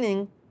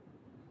 meaning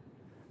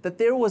that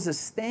there was a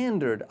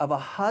standard of a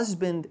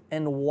husband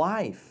and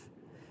wife,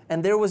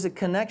 and there was a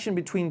connection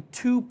between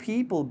two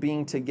people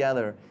being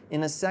together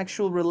in a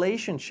sexual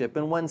relationship.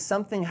 And when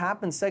something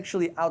happened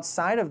sexually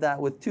outside of that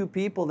with two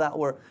people that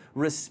were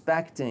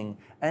respecting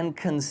and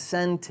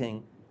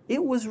consenting,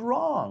 it was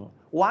wrong.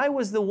 Why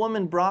was the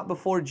woman brought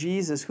before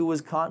Jesus who was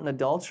caught in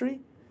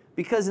adultery?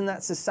 Because in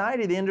that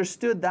society, they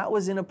understood that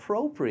was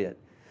inappropriate.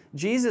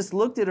 Jesus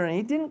looked at her and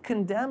he didn't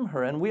condemn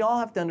her. And we all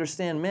have to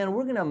understand, man,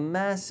 we're going to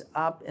mess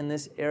up in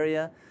this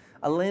area.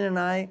 Elaine and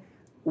I,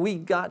 we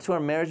got to our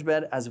marriage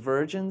bed as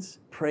virgins,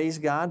 praise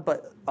God,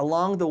 but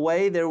along the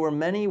way, there were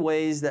many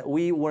ways that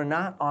we were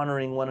not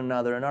honoring one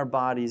another in our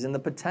bodies and the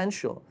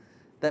potential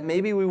that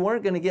maybe we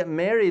weren't going to get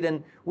married,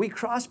 and we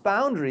crossed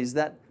boundaries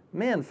that,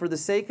 man, for the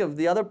sake of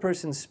the other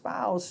person's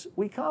spouse,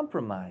 we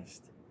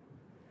compromised.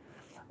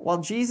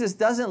 While Jesus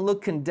doesn't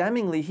look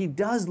condemningly, he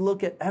does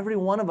look at every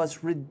one of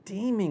us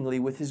redeemingly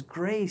with his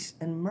grace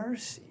and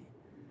mercy.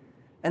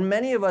 And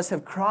many of us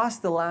have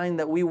crossed the line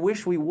that we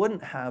wish we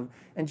wouldn't have.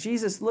 And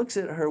Jesus looks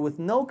at her with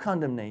no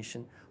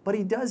condemnation, but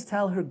he does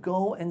tell her,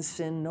 go and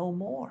sin no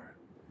more.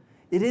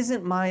 It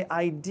isn't my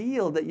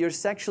ideal that you're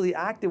sexually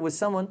active with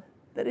someone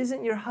that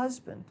isn't your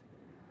husband.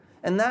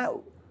 And that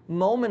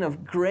moment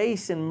of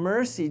grace and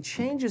mercy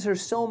changes her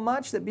so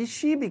much that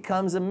she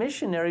becomes a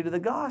missionary to the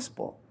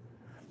gospel.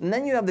 And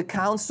then you have the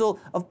counsel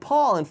of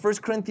Paul in 1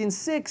 Corinthians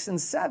 6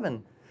 and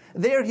 7.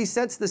 There he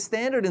sets the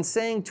standard in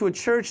saying to a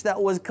church that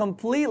was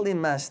completely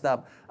messed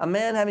up, a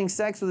man having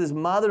sex with his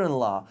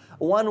mother-in-law,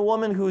 one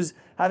woman who's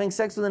having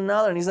sex with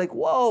another, and he's like,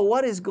 whoa,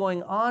 what is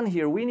going on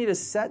here? We need to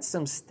set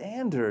some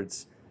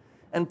standards.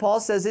 And Paul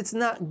says it's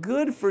not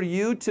good for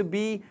you to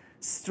be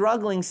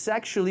struggling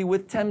sexually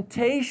with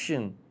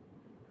temptation,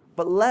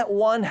 but let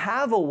one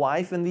have a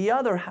wife and the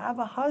other have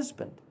a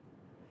husband.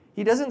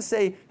 He doesn't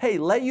say, hey,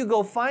 let you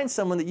go find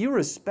someone that you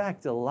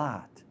respect a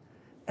lot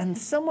and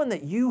someone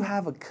that you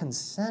have a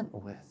consent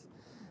with,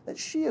 that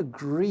she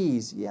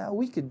agrees, yeah,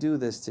 we could do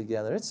this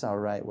together. It's all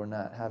right, we're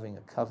not having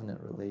a covenant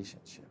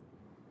relationship.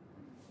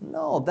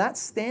 No, that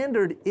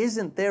standard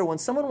isn't there. When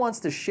someone wants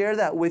to share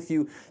that with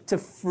you to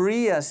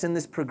free us in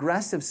this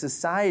progressive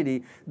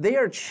society, they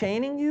are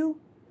chaining you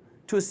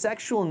to a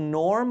sexual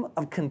norm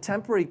of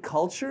contemporary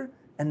culture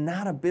and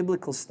not a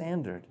biblical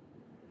standard.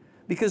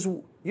 Because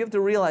you have to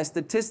realize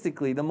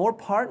statistically, the more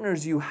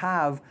partners you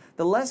have,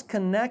 the less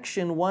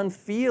connection one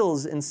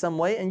feels in some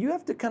way, and you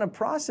have to kind of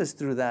process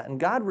through that, and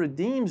God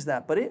redeems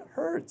that, but it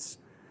hurts.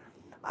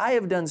 I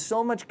have done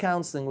so much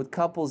counseling with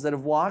couples that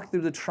have walked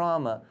through the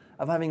trauma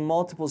of having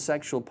multiple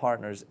sexual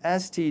partners,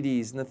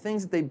 STDs, and the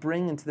things that they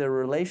bring into their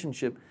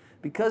relationship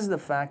because of the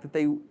fact that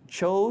they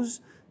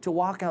chose to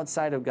walk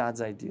outside of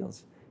God's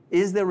ideals.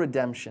 Is there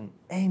redemption?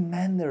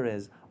 Amen, there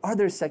is. Are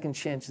there second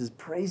chances?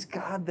 Praise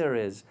God, there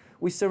is.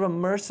 We serve a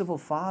merciful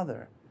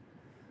Father.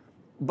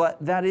 But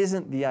that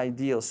isn't the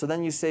ideal. So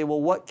then you say,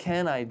 well, what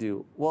can I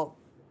do? Well,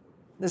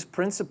 this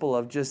principle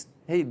of just,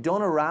 hey,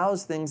 don't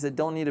arouse things that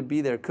don't need to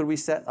be there. Could we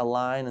set a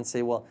line and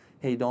say, well,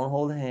 hey, don't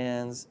hold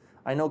hands.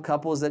 I know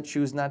couples that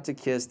choose not to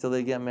kiss till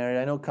they get married.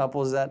 I know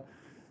couples that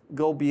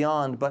go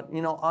beyond. But,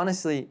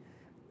 honestly,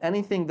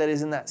 anything that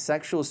is in that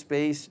sexual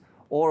space,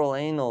 oral,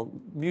 anal,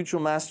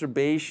 mutual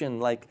masturbation,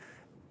 like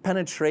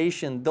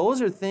penetration,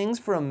 those are things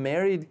for a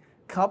married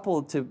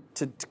couple to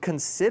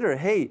consider.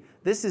 Hey,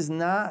 this is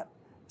not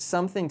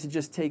something to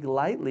just take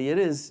lightly. It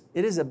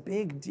is a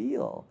big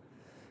deal.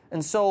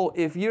 And so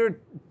if you're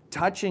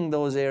touching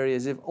those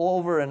areas, if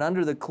over and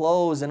under the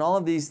clothes and all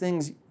of these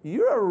things,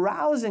 you're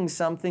arousing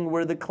something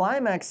where the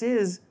climax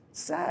is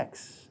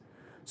sex.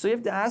 So you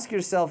have to ask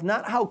yourself,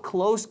 not how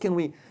close can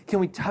we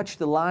touch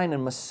the line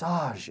and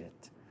massage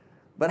it,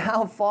 but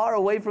how far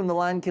away from the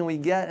line can we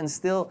get and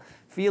still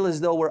feel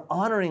as though we're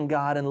honoring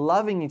God and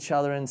loving each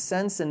other and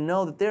sense and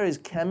know that there is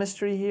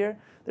chemistry here.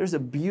 There's a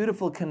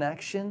beautiful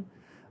connection.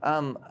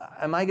 Am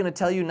I going to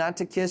tell you not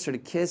to kiss or to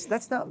kiss?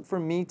 That's not for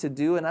me to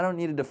do, and I don't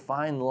need to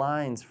define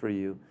lines for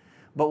you.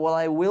 But what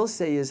I will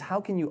say is, how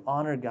can you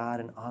honor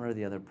God and honor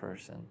the other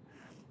person?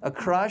 A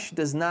crush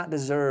does not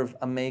deserve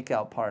a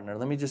make-out partner.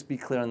 Let me just be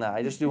clear on that.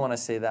 I just do want to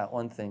say that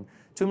one thing.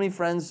 Too many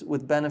friends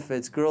with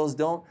benefits. Girls,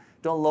 don't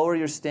lower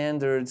your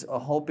standards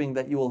hoping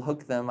that you will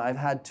hook them. I've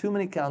had too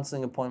many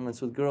counseling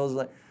appointments with girls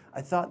like,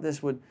 I thought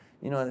this would,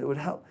 it would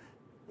help.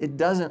 It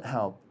doesn't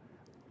help.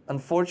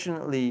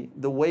 Unfortunately,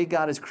 the way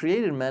God has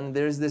created men,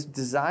 there's this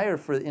desire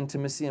for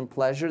intimacy and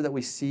pleasure that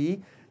we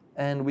see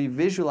and we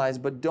visualize,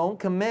 but don't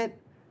commit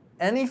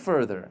any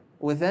further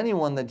with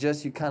anyone that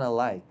just you kind of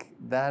like.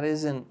 That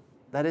isn't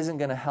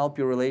going to help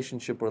your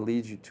relationship or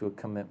lead you to a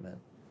commitment.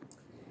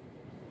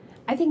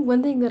 I think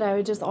one thing that I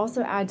would just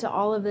also add to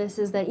all of this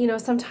is that,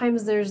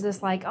 sometimes there's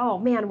this like, oh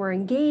man, we're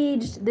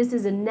engaged, this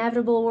is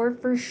inevitable, we're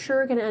for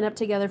sure going to end up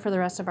together for the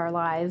rest of our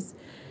lives.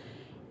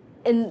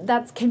 And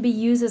that can be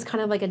used as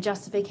kind of like a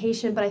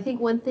justification. But I think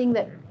one thing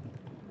that,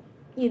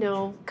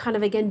 kind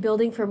of again,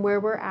 building from where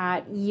we're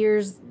at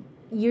years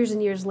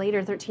and years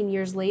later, 13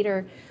 years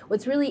later,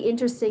 what's really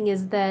interesting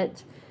is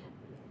that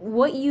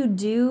what you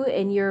do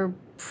in your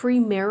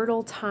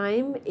premarital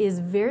time is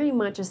very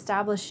much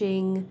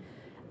establishing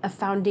a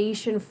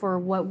foundation for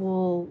what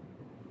will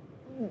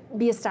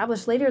be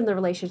established later in the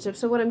relationship.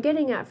 So what I'm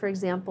getting at, for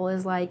example,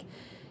 is like,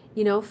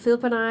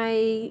 Philip and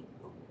I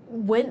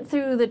went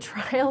through the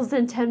trials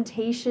and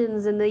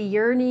temptations and the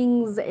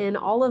yearnings and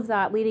all of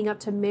that leading up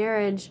to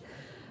marriage.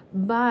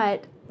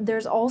 But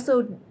there's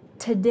also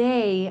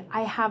today,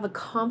 I have a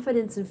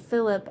confidence in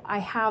Philip. I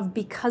have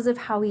because of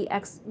how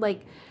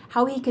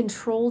he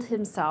controlled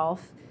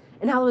himself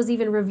and how it was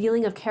even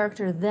revealing of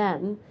character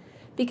then.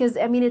 Because,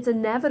 it's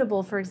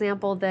inevitable, for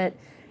example, that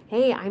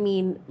hey, I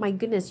mean, my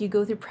goodness, you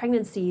go through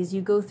pregnancies,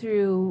 you go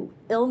through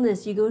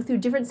illness, you go through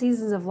different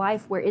seasons of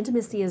life where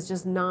intimacy is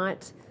just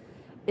not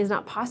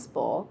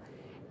possible.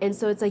 And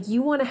so it's like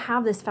you want to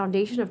have this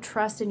foundation of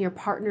trust in your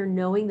partner,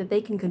 knowing that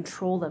they can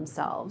control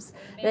themselves.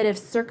 That if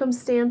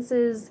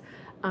circumstances,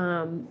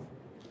 hey,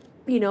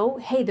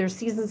 there's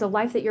seasons of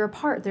life that you're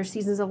apart. There's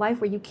seasons of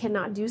life where you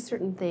cannot do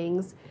certain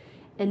things.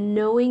 And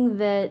knowing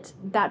that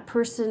that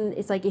person,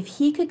 it's like if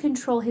he could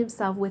control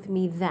himself with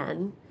me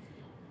then,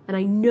 and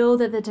I know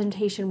that the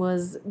temptation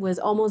was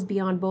almost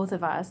beyond both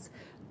of us,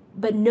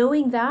 but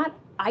knowing that,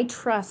 I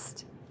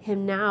trust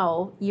him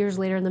now, years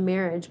later in the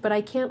marriage. But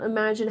I can't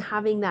imagine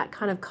having that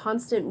kind of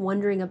constant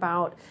wondering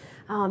about,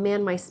 oh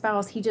man, my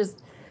spouse,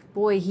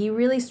 he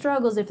really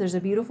struggles if there's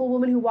a beautiful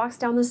woman who walks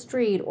down the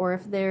street, or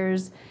if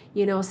there's,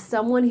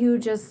 someone who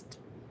just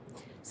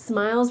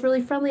smiles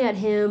really friendly at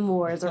him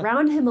or is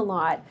around him a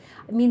lot.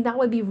 I mean, that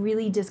would be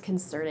really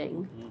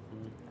disconcerting. Mm-hmm.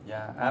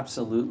 Yeah,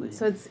 absolutely.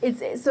 So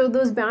so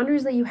those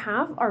boundaries that you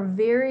have are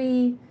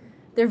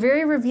they're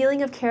very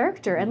revealing of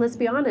character. And let's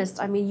be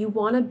honest, I mean, you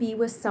want to be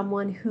with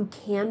someone who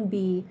can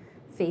be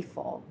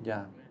faithful.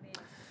 Yeah.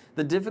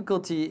 The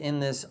difficulty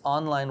in this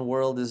online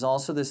world is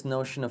also this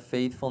notion of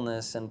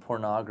faithfulness and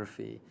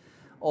pornography.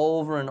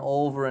 Over and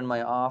over in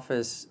my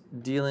office,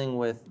 dealing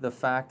with the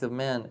fact of,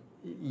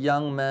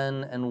 young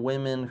men and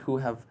women who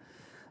have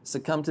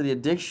succumb to the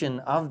addiction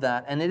of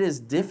that. And it is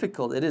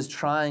difficult, it is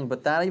trying,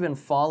 but that even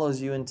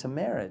follows you into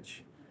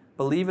marriage.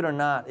 Believe it or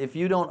not, if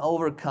you don't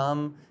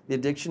overcome the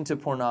addiction to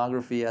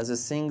pornography as a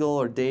single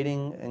or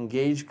dating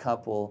engaged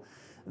couple,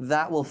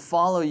 that will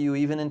follow you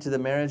even into the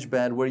marriage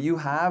bed where you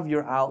have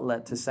your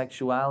outlet to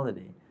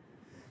sexuality.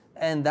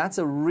 And that's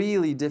a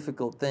really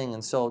difficult thing.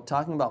 And so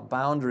talking about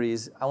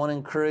boundaries, I want to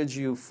encourage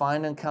you,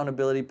 find an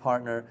accountability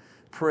partner,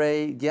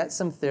 pray, get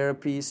some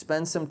therapy,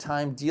 spend some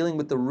time dealing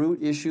with the root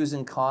issues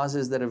and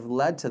causes that have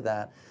led to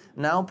that.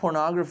 Now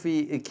pornography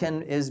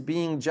is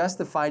being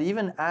justified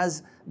even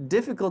as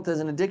difficult as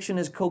an addiction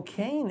as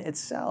cocaine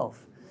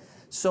itself.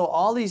 So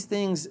all these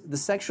things, the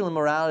sexual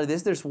immorality,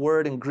 there's this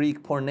word in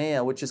Greek,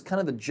 porneia, which is kind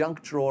of the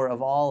junk drawer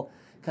of all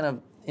kind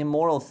of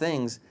immoral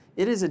things.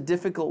 It is a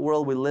difficult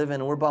world we live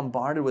in, and we're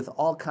bombarded with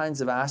all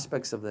kinds of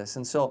aspects of this.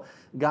 And so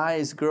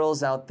guys,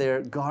 girls out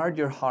there, guard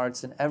your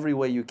hearts in every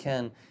way you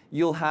can.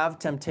 You'll have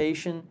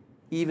temptation,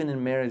 even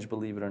in marriage,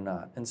 believe it or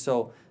not. And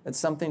so it's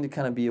something to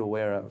kind of be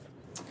aware of.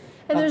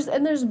 And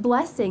there's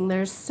blessing.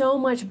 There's so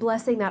much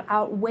blessing that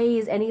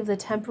outweighs any of the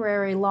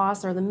temporary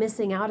loss or the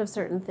missing out of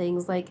certain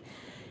things. Like,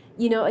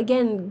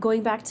 again,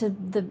 going back to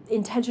the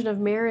intention of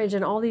marriage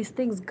and all these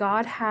things,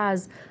 God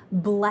has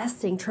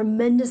blessing,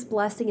 tremendous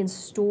blessing in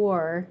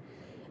store,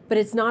 but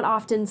it's not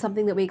often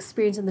something that we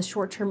experience in the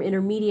short-term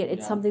intermediate.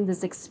 It's something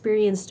that's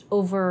experienced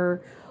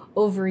over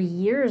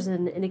years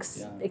and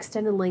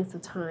extended lengths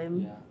of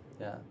time.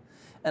 Yeah.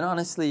 And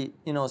honestly,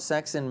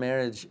 sex in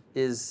marriage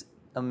is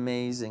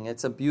amazing.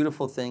 It's a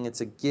beautiful thing.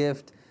 It's a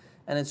gift,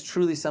 and it's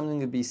truly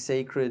something to be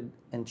sacred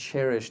and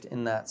cherished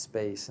in that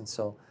space. And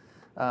so,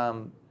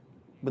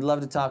 would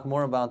love to talk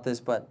more about this,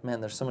 but man,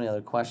 there's so many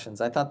other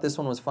questions. I thought this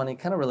one was funny,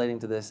 kind of relating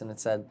to this, and it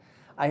said,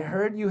 I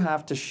heard you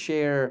have to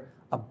share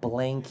a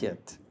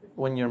blanket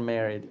when you're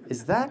married.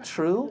 Is that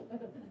true?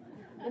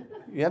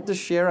 You have to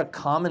share a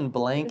common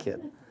blanket.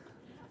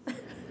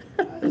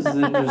 This is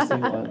an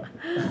interesting one.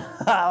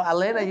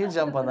 Elena, you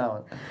jump on that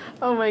one.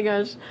 Oh my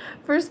gosh.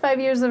 First 5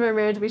 years of our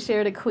marriage, we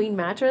shared a queen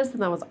mattress,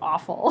 and that was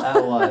awful.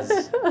 That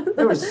was.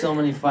 There were so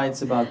many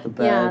fights about the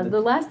bed. Yeah,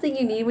 the last thing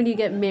you need when you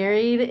get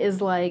married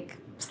is like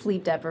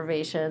sleep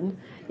deprivation.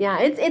 Yeah,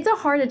 it's a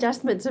hard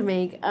adjustment to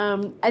make.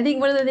 I think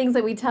one of the things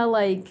that we tell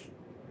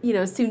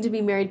soon to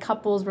be married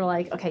couples, we're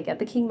like, okay, get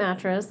the king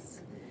mattress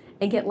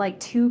and get like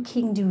 2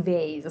 king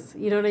duvets.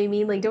 You know what I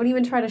mean? Like, don't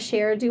even try to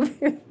share a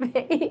duvet.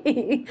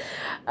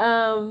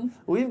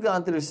 We've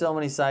gone through so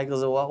many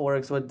cycles of what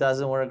works, what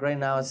doesn't work. Right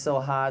now it's so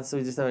hot, so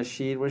we just have a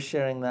sheet. We're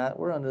sharing that.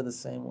 We're under the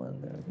same one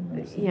there.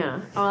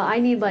 Yeah. Well, I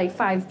need like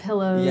 5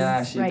 pillows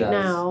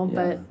now.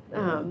 Yeah.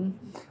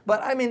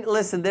 But I mean,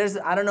 listen,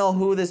 I don't know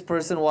who this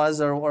person was,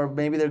 or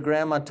maybe their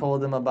grandma told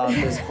them about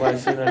this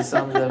question or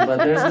something, but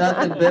there's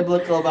nothing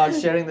biblical about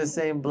sharing the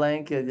same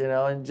blanket,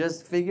 and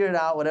just figure it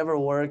out, whatever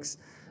works.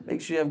 Make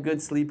sure you have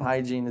good sleep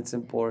hygiene. It's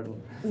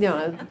important.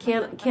 No,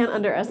 can't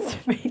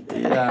underestimate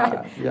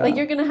that. Yeah. Like,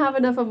 you're going to have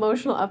enough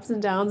emotional ups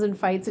and downs and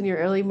fights in your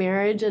early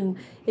marriage, and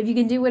if you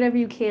can do whatever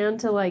you can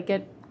to like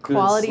get good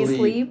quality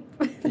sleep,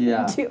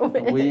 yeah, do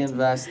it. We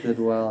invested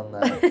well in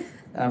that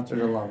after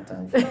a long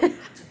time.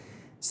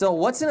 So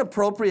what's an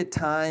appropriate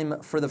time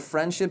for the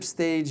friendship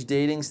stage,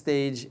 dating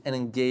stage, and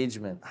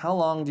engagement? How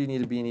long do you need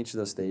to be in each of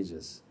those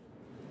stages?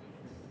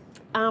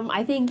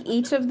 I think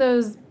each of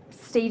those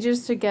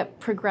stages should get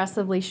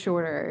progressively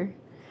shorter,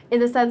 in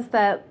the sense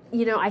that,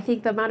 I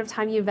think the amount of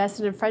time you invest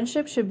in a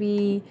friendship should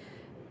be,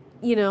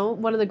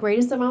 one of the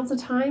greatest amounts of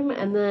time,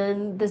 and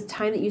then this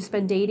time that you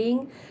spend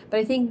dating. But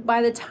I think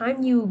by the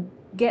time you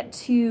get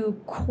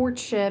to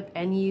courtship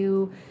and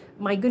you,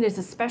 my goodness,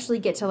 especially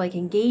get to like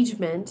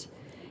engagement,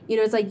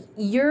 it's like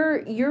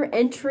you're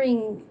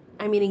entering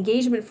I mean,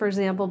 engagement, for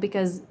example,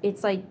 because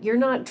it's like you're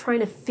not trying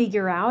to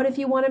figure out if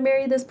you want to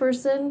marry this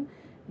person.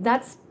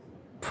 That's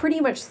pretty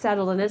much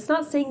settled. And it's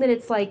not saying that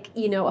it's like,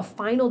 a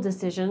final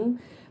decision,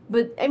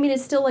 but I mean,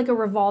 it's still like a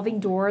revolving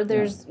door.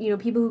 There's,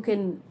 people who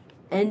can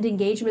end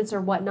engagements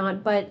or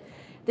whatnot. But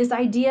this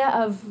idea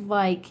of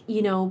like,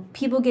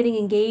 people getting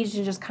engaged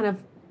and just kind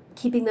of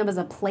keeping them as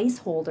a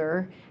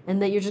placeholder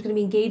and that you're just going to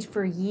be engaged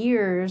for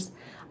years,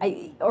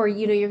 or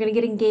you're going to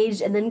get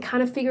engaged and then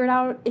kind of figure it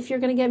out if you're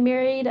going to get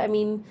married. I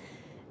mean,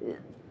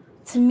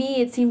 to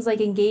me, it seems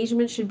like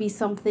engagement should be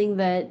something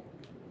that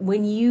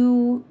when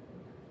you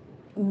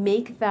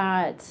make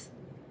that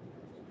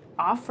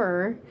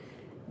offer,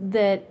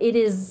 that it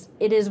is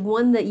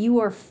one that you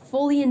are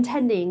fully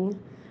intending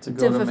to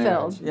fulfill.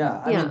 Marriage.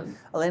 Yeah, I mean,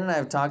 Elaine and I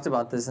have talked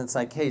about this, and it's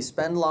like, hey,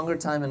 spend longer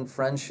time in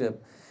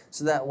friendship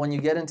so that when you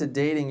get into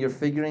dating, you're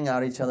figuring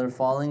out each other,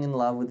 falling in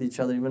love with each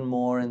other even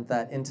more in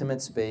that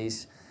intimate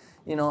space.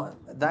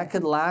 That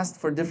could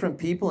last for different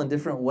people in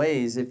different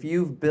ways. If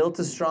you've built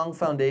a strong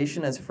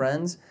foundation as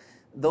friends,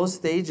 those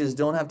stages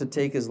don't have to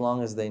take as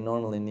long as they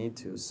normally need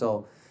to.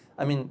 So,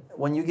 I mean,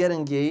 when you get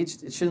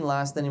engaged, it shouldn't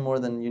last any more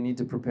than you need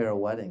to prepare a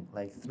wedding.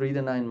 Like 3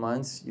 to 9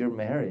 months, you're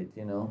married,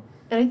 And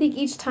I think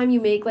each time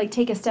you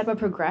take a step of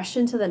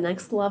progression to the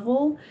next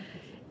level,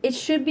 it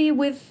should be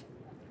with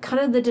kind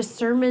of the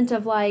discernment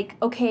of like,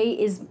 okay,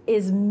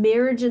 is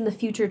marriage in the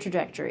future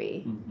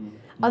trajectory? Mm-hmm.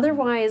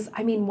 Otherwise,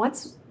 I mean,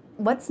 what's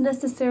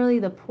necessarily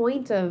the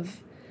point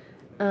of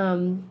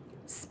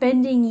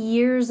spending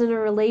years in a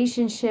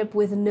relationship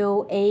with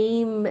no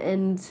aim?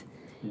 And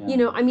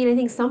I mean, I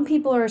think some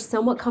people are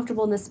somewhat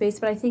comfortable in this space,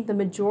 but I think the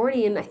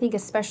majority, and I think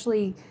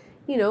especially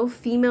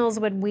females,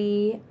 when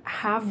we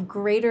have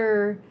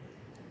greater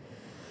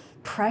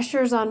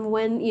pressures on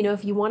when,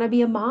 if you want to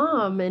be a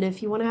mom and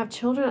if you want to have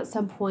children at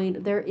some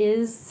point, there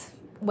is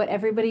what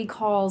everybody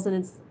calls, and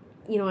it's,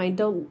 I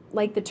don't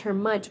like the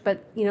term much,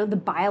 but,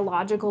 the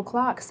biological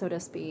clock, so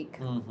to speak.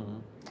 Mm-hmm.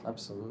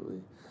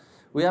 Absolutely.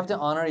 We have to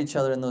honor each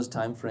other in those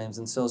time frames.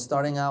 And so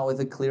starting out with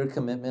a clear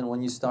commitment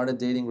when you start a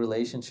dating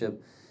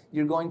relationship,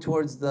 you're going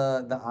towards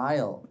the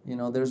aisle.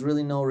 There's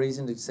really no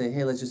reason to say,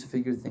 hey, let's just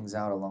figure things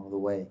out along the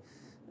way.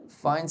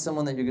 Find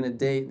someone that you're going to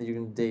date, that you're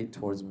going to date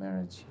towards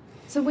marriage.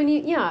 So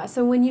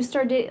when you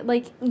start dating,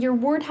 like, your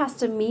word has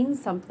to mean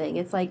something.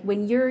 It's like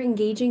when you're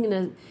engaging in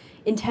an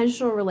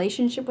intentional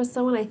relationship with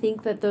someone, I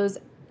think that those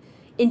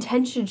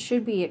intentions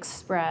should be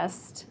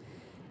expressed.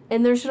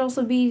 And there should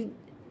also be,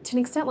 to an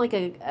extent, like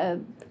a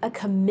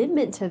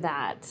commitment to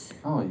that.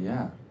 Oh,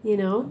 yeah.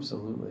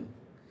 Absolutely.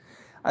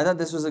 I thought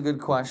this was a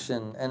good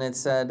question. And it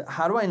said,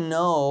 how do I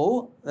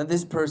know that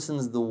this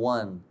person's the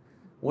one?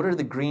 What are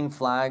the green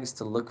flags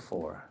to look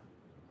for?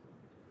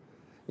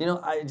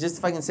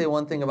 If I can say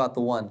one thing about the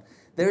one.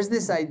 There's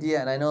this idea,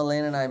 and I know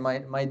Elaine and I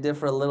might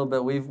differ a little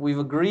bit. We've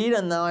agreed,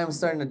 and now I'm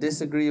starting to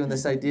disagree with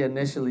this idea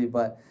initially.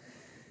 But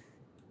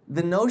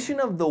the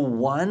notion of the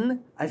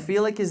one, I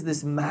feel like, is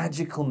this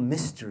magical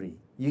mystery.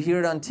 You hear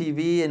it on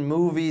TV and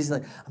movies,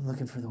 like, I'm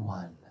looking for the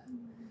one.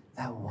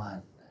 That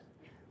one.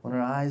 When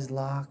our eyes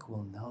lock,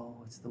 we'll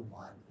know it's the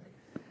one.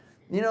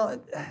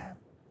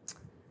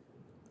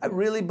 I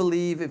really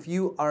believe if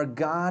you are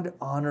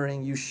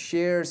God-honoring, you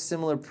share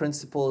similar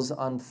principles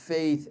on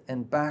faith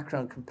and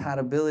background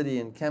compatibility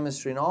and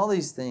chemistry and all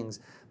these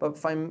things, but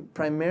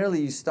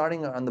primarily you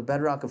starting on the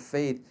bedrock of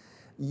faith,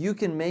 you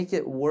can make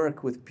it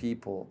work with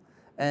people.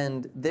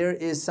 And there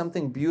is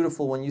something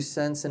beautiful when you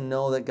sense and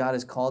know that God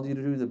has called you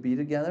to be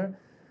together,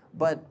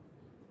 but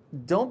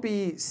don't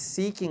be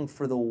seeking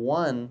for the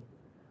one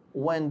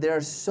when there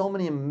are so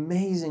many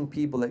amazing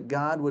people that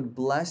God would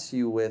bless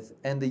you with,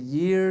 and the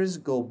years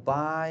go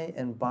by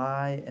and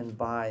by and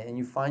by, and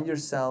you find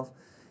yourself,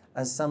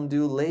 as some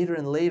do, later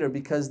and later,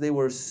 because they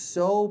were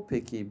so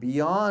picky,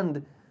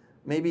 beyond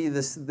maybe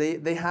this,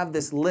 they have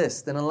this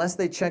list, and unless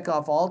they check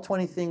off all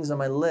 20 things on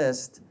my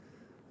list,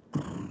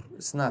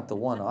 it's not the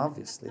one,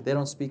 obviously. They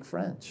don't speak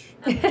French.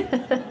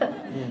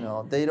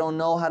 They don't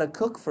know how to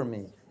cook for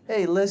me.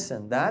 Hey,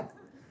 listen, that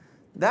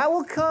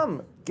will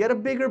come. Get a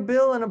bigger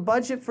bill and a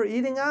budget for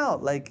eating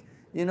out.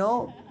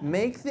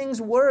 Make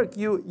things work.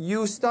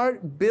 You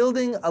start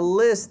building a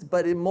list,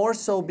 but it more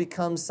so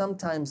becomes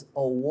sometimes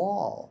a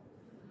wall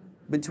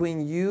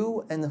between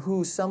you and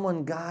who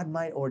someone God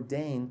might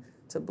ordain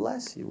to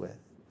bless you with.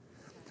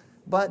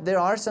 But there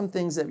are some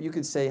things that you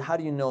could say, how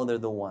do you know they're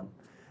the one?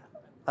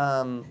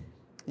 I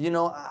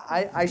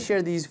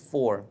share these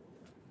 4.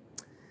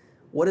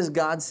 What does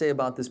God say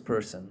about this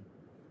person?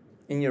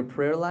 In your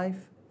prayer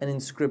life and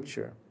in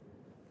Scripture,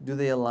 do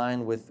they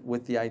align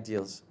with the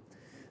ideals?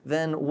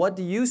 Then what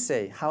do you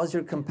say? How's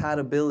your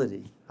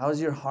compatibility? How does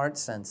your heart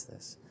sense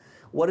this?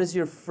 What does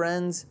your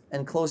friends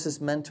and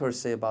closest mentors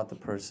say about the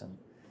person?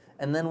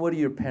 And then what do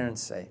your parents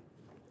say?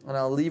 And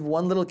I'll leave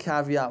one little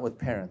caveat with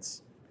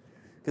parents.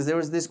 Because there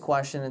was this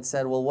question, it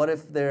said, well, what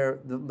if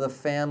the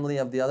family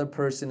of the other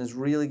person is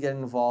really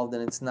getting involved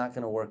and it's not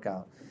going to work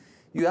out?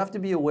 You have to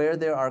be aware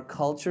there are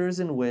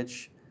cultures in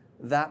which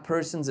that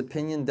person's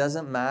opinion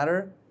doesn't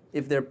matter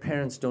if their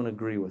parents don't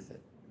agree with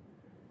it.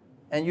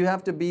 And you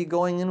have to be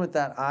going in with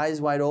that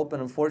eyes wide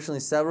open. Unfortunately,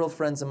 several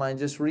friends of mine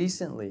just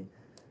recently,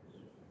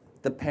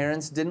 the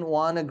parents didn't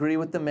want to agree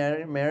with the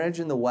marriage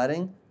and the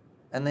wedding,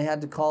 and they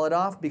had to call it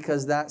off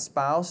because that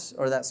spouse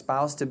or that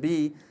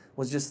spouse-to-be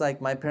was just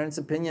like, my parents'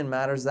 opinion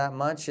matters that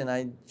much, and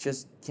I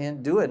just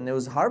can't do it. And it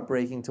was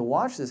heartbreaking to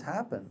watch this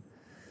happen.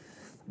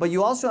 But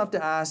you also have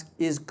to ask,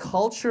 is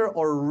culture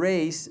or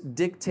race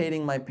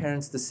dictating my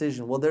parents'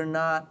 decision? Well, they're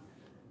not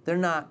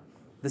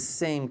the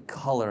same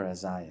color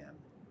as I am.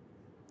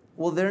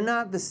 Well, they're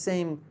not the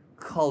same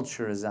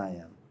culture as I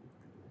am.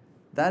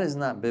 That is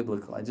not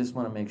biblical. I just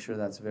want to make sure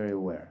that's very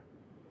aware.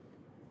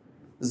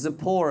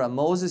 Zipporah,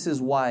 Moses'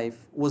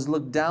 wife, was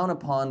looked down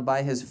upon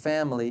by his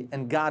family,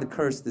 and God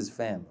cursed his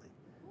family.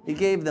 He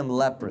gave them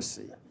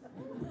leprosy.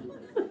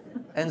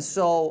 And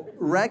so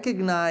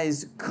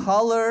recognize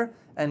color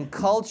and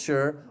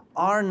culture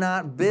are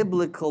not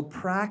biblical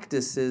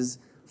practices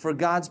for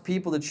God's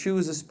people to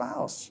choose a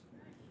spouse.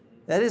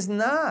 That is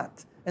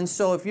not. And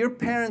so if your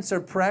parents are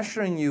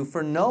pressuring you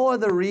for no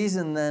other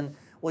reason than,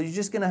 well, you're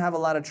just going to have a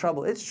lot of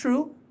trouble. It's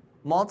true.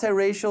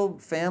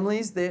 Multiracial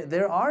families,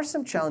 there are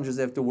some challenges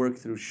they have to work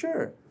through,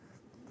 sure.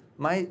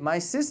 My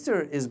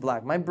sister is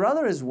black. My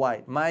brother is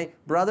white. My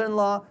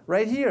brother-in-law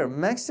right here,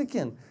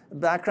 Mexican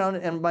background,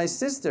 and my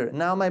sister.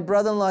 Now my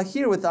brother-in-law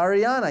here with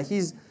Ariana,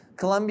 he's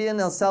Colombian,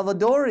 El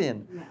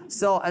Salvadorian. Yeah.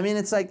 So, I mean,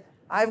 it's like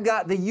I've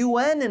got the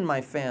UN in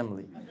my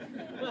family.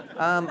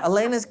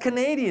 Elena's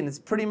Canadian. It's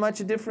pretty much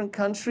a different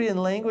country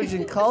and language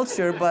and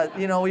culture, but,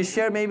 you know, we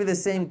share maybe the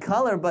same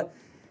color, but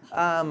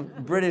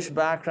British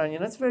background, you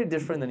know, it's very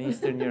different than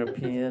Eastern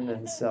European,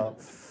 and so.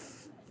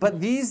 But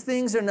these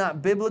things are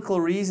not biblical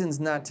reasons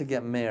not to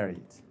get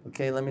married.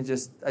 Okay,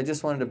 I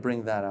just wanted to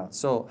bring that out.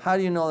 So how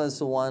do you know that's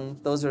the one?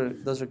 Those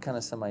are kind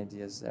of some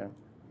ideas there.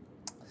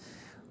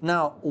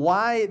 Now,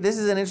 this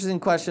is an interesting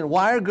question.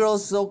 Why are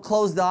girls so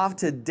closed off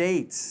to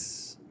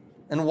dates?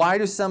 And why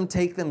do some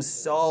take them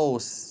so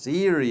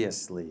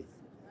seriously?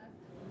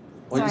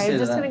 Sorry, I'm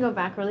just going to go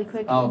back really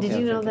quick. Oh, okay, Did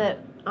you know that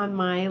on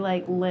my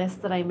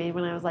list that I made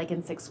when I was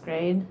in 6th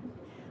grade,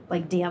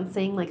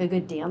 dancing, a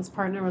good dance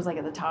partner was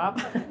at the top?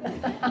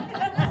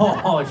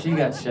 Oh, she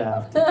got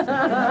shafted.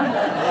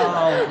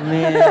 Oh,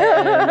 man.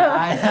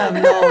 I have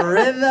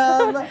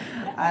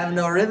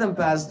no rhythm,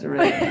 Pastor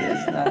Rick.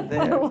 It's not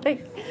there.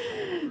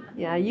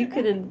 Yeah, you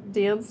couldn't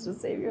dance to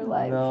save your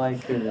life. No, I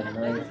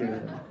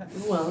couldn't.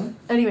 Well,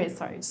 anyway,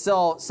 sorry.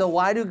 So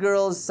why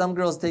do some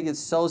girls take it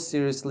so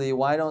seriously?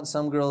 Why don't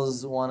some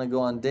girls want to go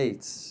on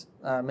dates?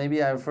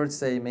 Maybe I prefer to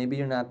say, maybe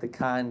you're not the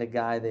kind of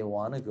guy they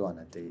want to go on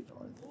a date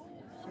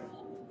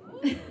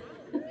with.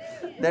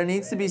 There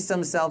needs to be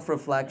some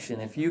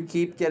self-reflection. If you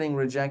keep getting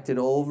rejected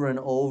over and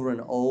over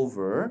and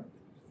over,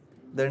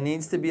 there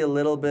needs to be a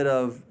little bit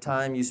of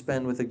time you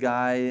spend with a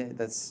guy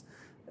that's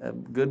a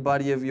good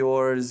buddy of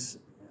yours,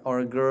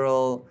 or a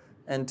girl,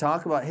 and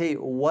talk about, hey,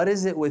 what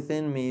is it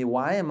within me?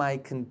 Why am I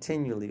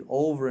continually,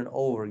 over and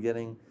over,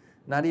 getting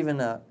not even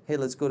hey,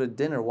 let's go to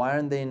dinner? Why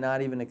aren't they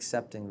not even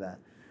accepting that?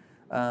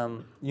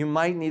 You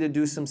might need to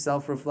do some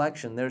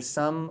self-reflection. There's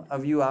some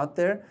of you out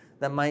there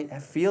that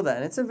might feel that,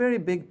 and it's a very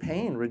big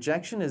pain.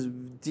 Rejection is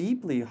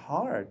deeply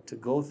hard to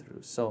go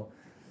through. So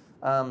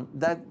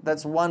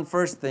that's one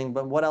first thing,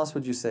 but what else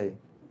would you say?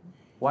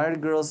 Why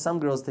do some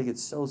girls take it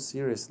so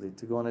seriously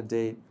to go on a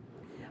date?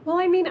 Well,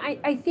 I mean,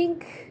 I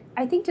think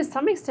to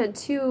some extent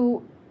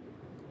too,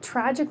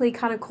 tragically,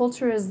 kind of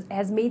culture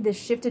has made this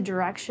shifted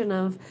direction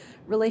of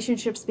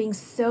relationships being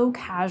so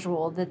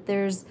casual that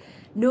there's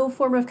no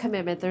form of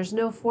commitment, there's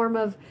no form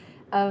of,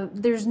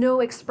 there's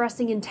no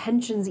expressing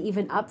intentions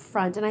even up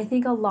front. And I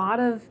think a lot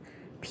of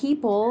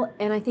people,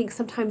 and I think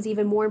sometimes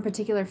even more in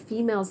particular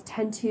females,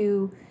 tend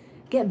to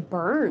get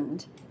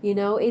burned. You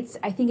know,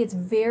 I think it's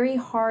very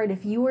hard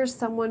if you are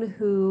someone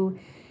who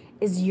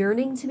is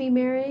yearning to be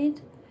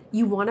married.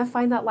 You want to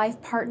find that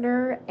life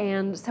partner,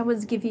 and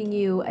someone's giving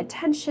you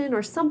attention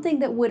or something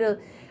that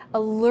would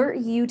alert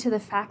you to the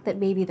fact that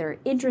maybe they're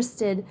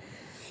interested.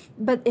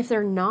 But if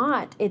they're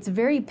not, it's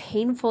very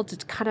painful to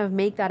kind of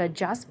make that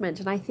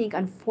adjustment. And I think,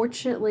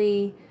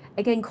 unfortunately,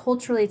 again,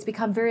 culturally, it's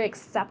become very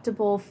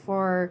acceptable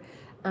for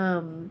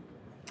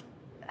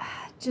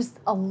just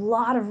a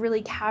lot of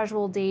really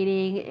casual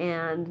dating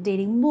and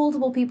dating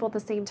multiple people at the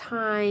same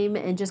time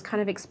and just kind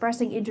of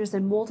expressing interest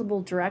in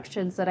multiple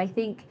directions that I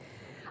think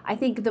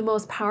the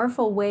most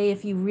powerful way,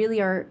 if you really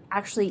are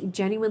actually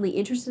genuinely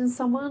interested in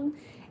someone,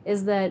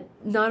 is that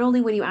not only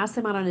when you ask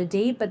them out on a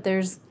date, but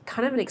there's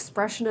kind of an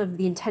expression of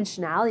the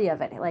intentionality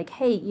of it. Like,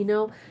 hey, you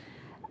know,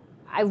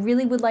 I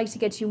really would like to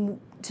get to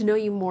know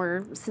you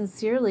more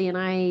sincerely, and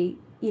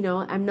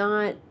I'm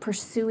not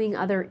pursuing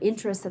other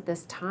interests at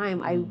this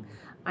time.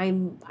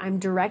 I'm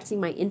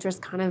directing my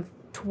interest kind of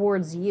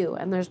towards you,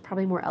 and there's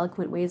probably more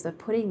eloquent ways of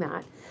putting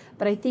that.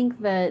 But I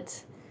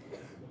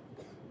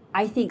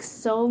think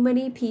so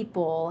many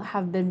people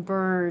have been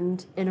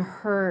burned and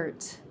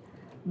hurt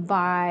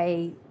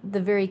by the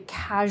very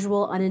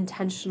casual,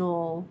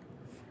 unintentional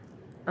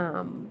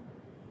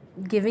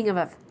giving of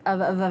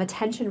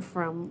attention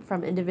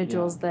from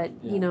individuals that,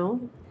 you know,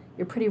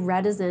 you're pretty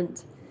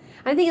reticent.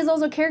 I think it's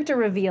also character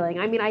revealing.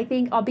 I mean, I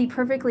think I'll be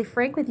perfectly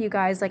frank with you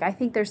guys. Like, I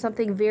think there's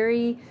something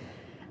very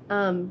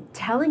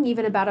telling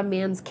even about a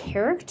man's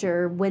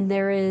character when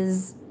there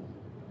is,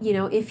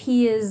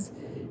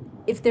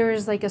 if there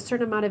is like a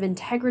certain amount of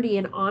integrity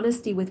and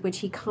honesty with which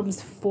he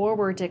comes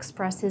forward to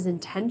express his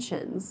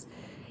intentions.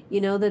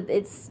 That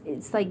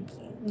it's like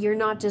you're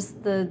not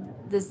just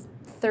this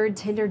third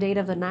Tinder date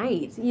of the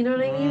night. You know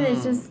what I mean?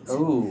 It's just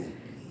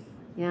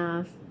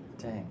yeah.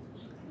 Dang.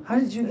 How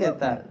did you get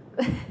that?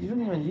 You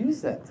don't even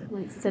use that.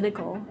 Like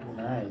cynical.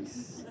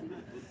 Nice.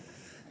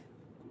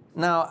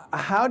 Now,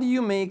 how do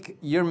you make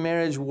your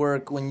marriage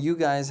work when you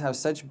guys have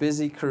such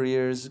busy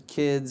careers,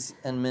 kids,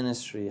 and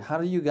ministry? How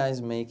do you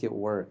guys make it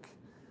work?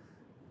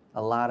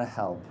 A lot of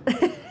help.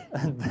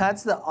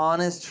 That's the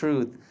honest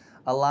truth.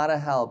 A lot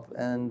of help.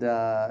 And,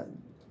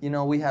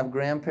 we have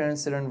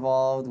grandparents that are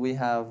involved. We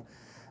have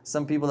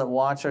some people that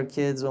watch our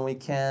kids when we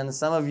can.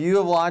 Some of you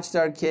have watched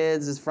our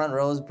kids. This front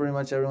row is pretty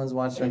much everyone's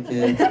watched our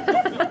kids.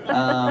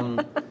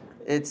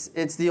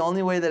 It's the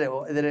only way that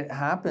it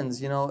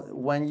happens.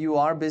 When you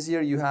are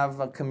busier, you have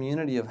a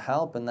community of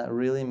help, and that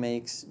really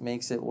makes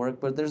it work.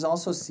 But there's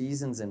also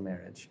seasons in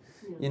marriage.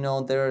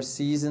 There are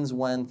seasons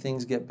when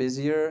things get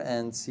busier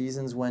and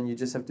seasons when you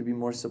just have to be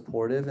more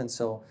supportive. And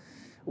so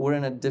we're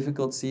in a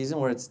difficult season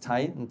where it's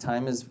tight and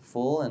time is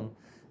full, and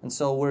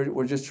so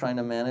we're just trying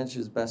to manage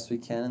as best we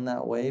can in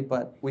that way.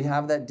 But we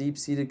have that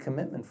deep-seated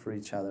commitment for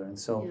each other, and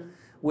so.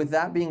 With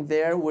that being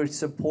there, we're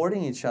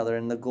supporting each other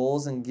in the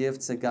goals and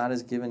gifts that God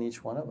has given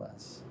each one of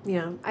us.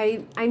 Yeah,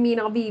 I mean,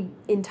 I'll be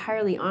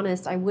entirely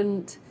honest. I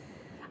wouldn't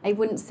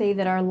say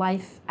that our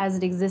life as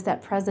it exists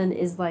at present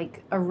is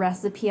like a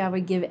recipe I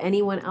would give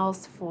anyone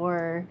else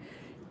for,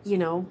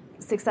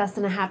 success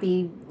and a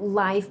happy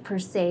life per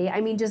se.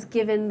 I mean, just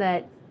given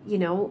that,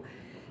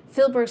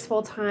 Philbrook's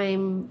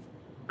full-time,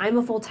 I'm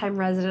a full-time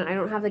resident. I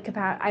don't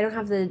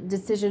have the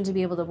decision to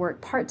be able to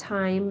work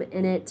part-time,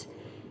 and it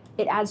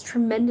adds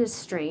tremendous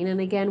strain.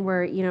 And again,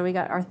 we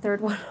got our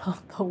third one on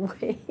the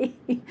way.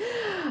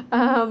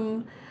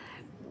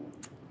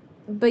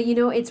 But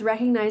it's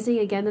recognizing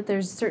again that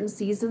there's certain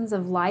seasons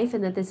of life,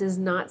 and that this is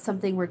not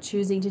something we're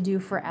choosing to do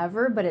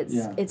forever, but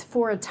it's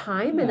for a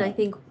time. And I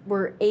think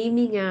we're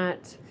aiming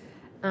at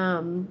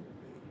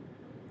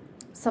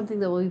something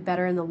that will be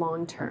better in the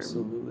long term.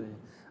 Absolutely.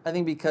 I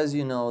think because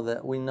we know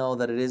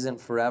that it isn't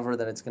forever,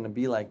 that it's going to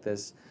be like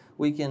this,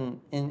 we can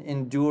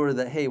endure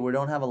that, hey, we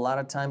don't have a lot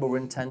of time, but we're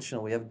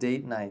intentional. We have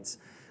date nights.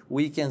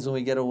 Weekends when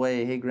we get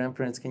away, hey,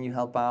 grandparents, can you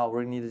help out?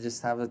 We need to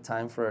just have the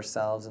time for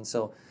ourselves. And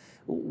so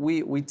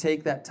we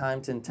take that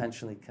time to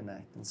intentionally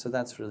connect. And so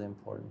that's really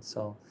important.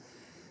 So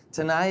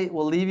tonight,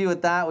 we'll leave you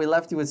with that. We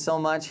left you with so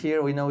much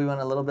here. We know we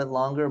went a little bit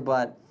longer,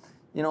 but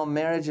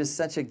marriage is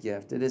such a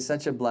gift. It is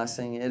such a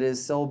blessing. It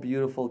is so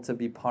beautiful to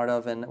be part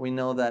of. And we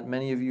know that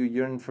many of you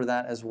yearn for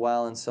that as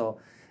well. And so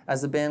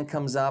as the band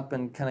comes up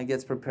and kind of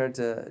gets prepared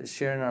to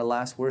share in our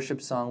last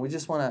worship song, we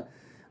just want to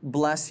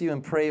bless you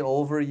and pray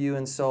over you.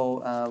 And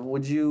so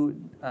would you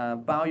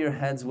bow your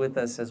heads with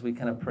us as we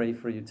kind of pray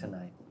for you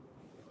tonight?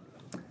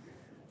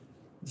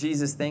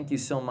 Jesus, thank you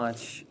so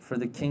much for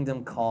the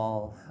kingdom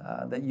call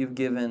that you've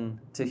given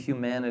to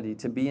humanity,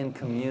 to be in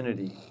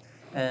community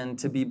and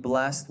to be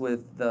blessed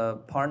with the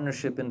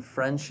partnership and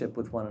friendship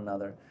with one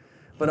another,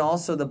 but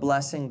also the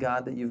blessing,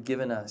 God, that you've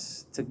given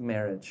us to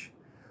marriage.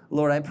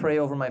 Lord, I pray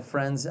over my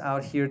friends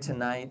out here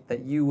tonight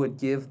that you would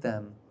give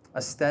them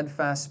a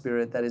steadfast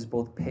spirit that is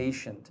both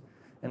patient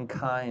and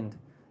kind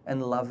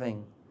and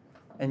loving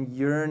and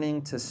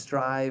yearning to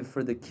strive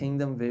for the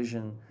kingdom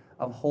vision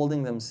of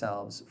holding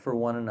themselves for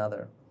one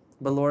another.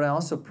 But Lord, I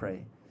also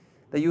pray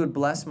that you would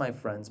bless my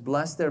friends,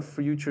 bless their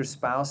future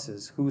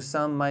spouses, who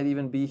some might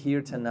even be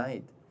here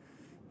tonight.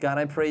 God,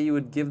 I pray you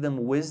would give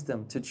them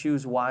wisdom to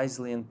choose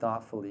wisely and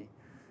thoughtfully.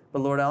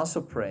 But Lord, I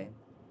also pray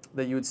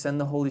that you would send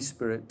the Holy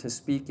Spirit to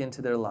speak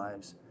into their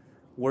lives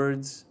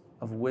words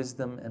of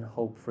wisdom and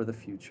hope for the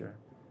future.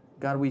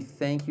 God, we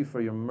thank you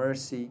for your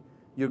mercy,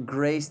 your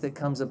grace that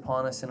comes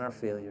upon us in our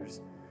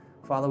failures.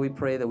 Father, we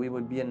pray that we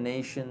would be a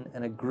nation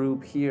and a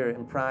group here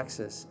in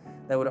Praxis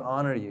that would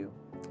honor you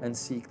and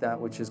seek that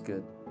which is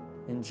good.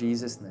 In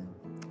Jesus' name,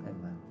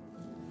 amen.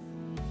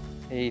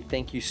 Hey,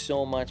 thank you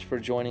so much for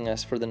joining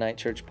us for the Night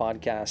Church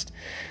podcast.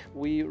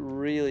 We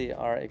really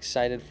are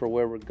excited for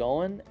where we're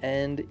going,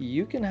 and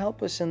you can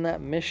help us in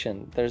that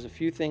mission. There's a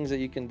few things that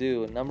you can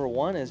do. Number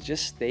one is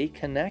just stay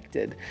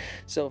connected.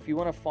 So if you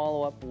want to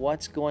follow up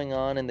what's going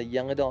on in the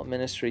young adult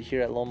ministry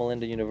here at Loma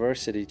Linda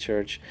University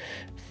Church,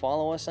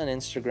 follow us on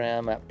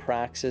Instagram at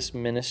Praxis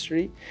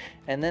Ministry.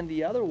 And then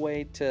the other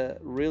way to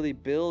really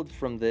build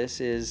from this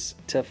is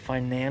to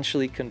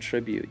financially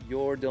contribute.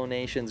 Your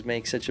donations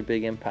make such a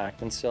big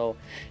impact. And so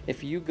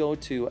if you go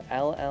to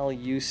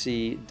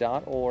lluc.org/give,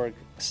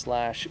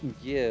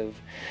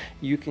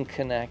 you can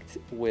connect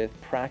with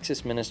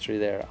Praxis Ministry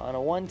there. On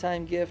a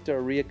one-time gift or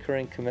a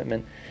reoccurring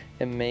commitment,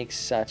 it makes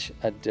such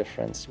a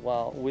difference.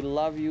 Well, we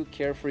love you,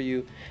 care for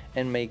you,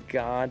 and may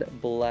God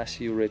bless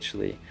you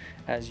richly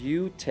as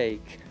you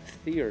take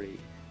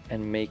theory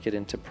and make it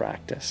into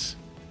practice.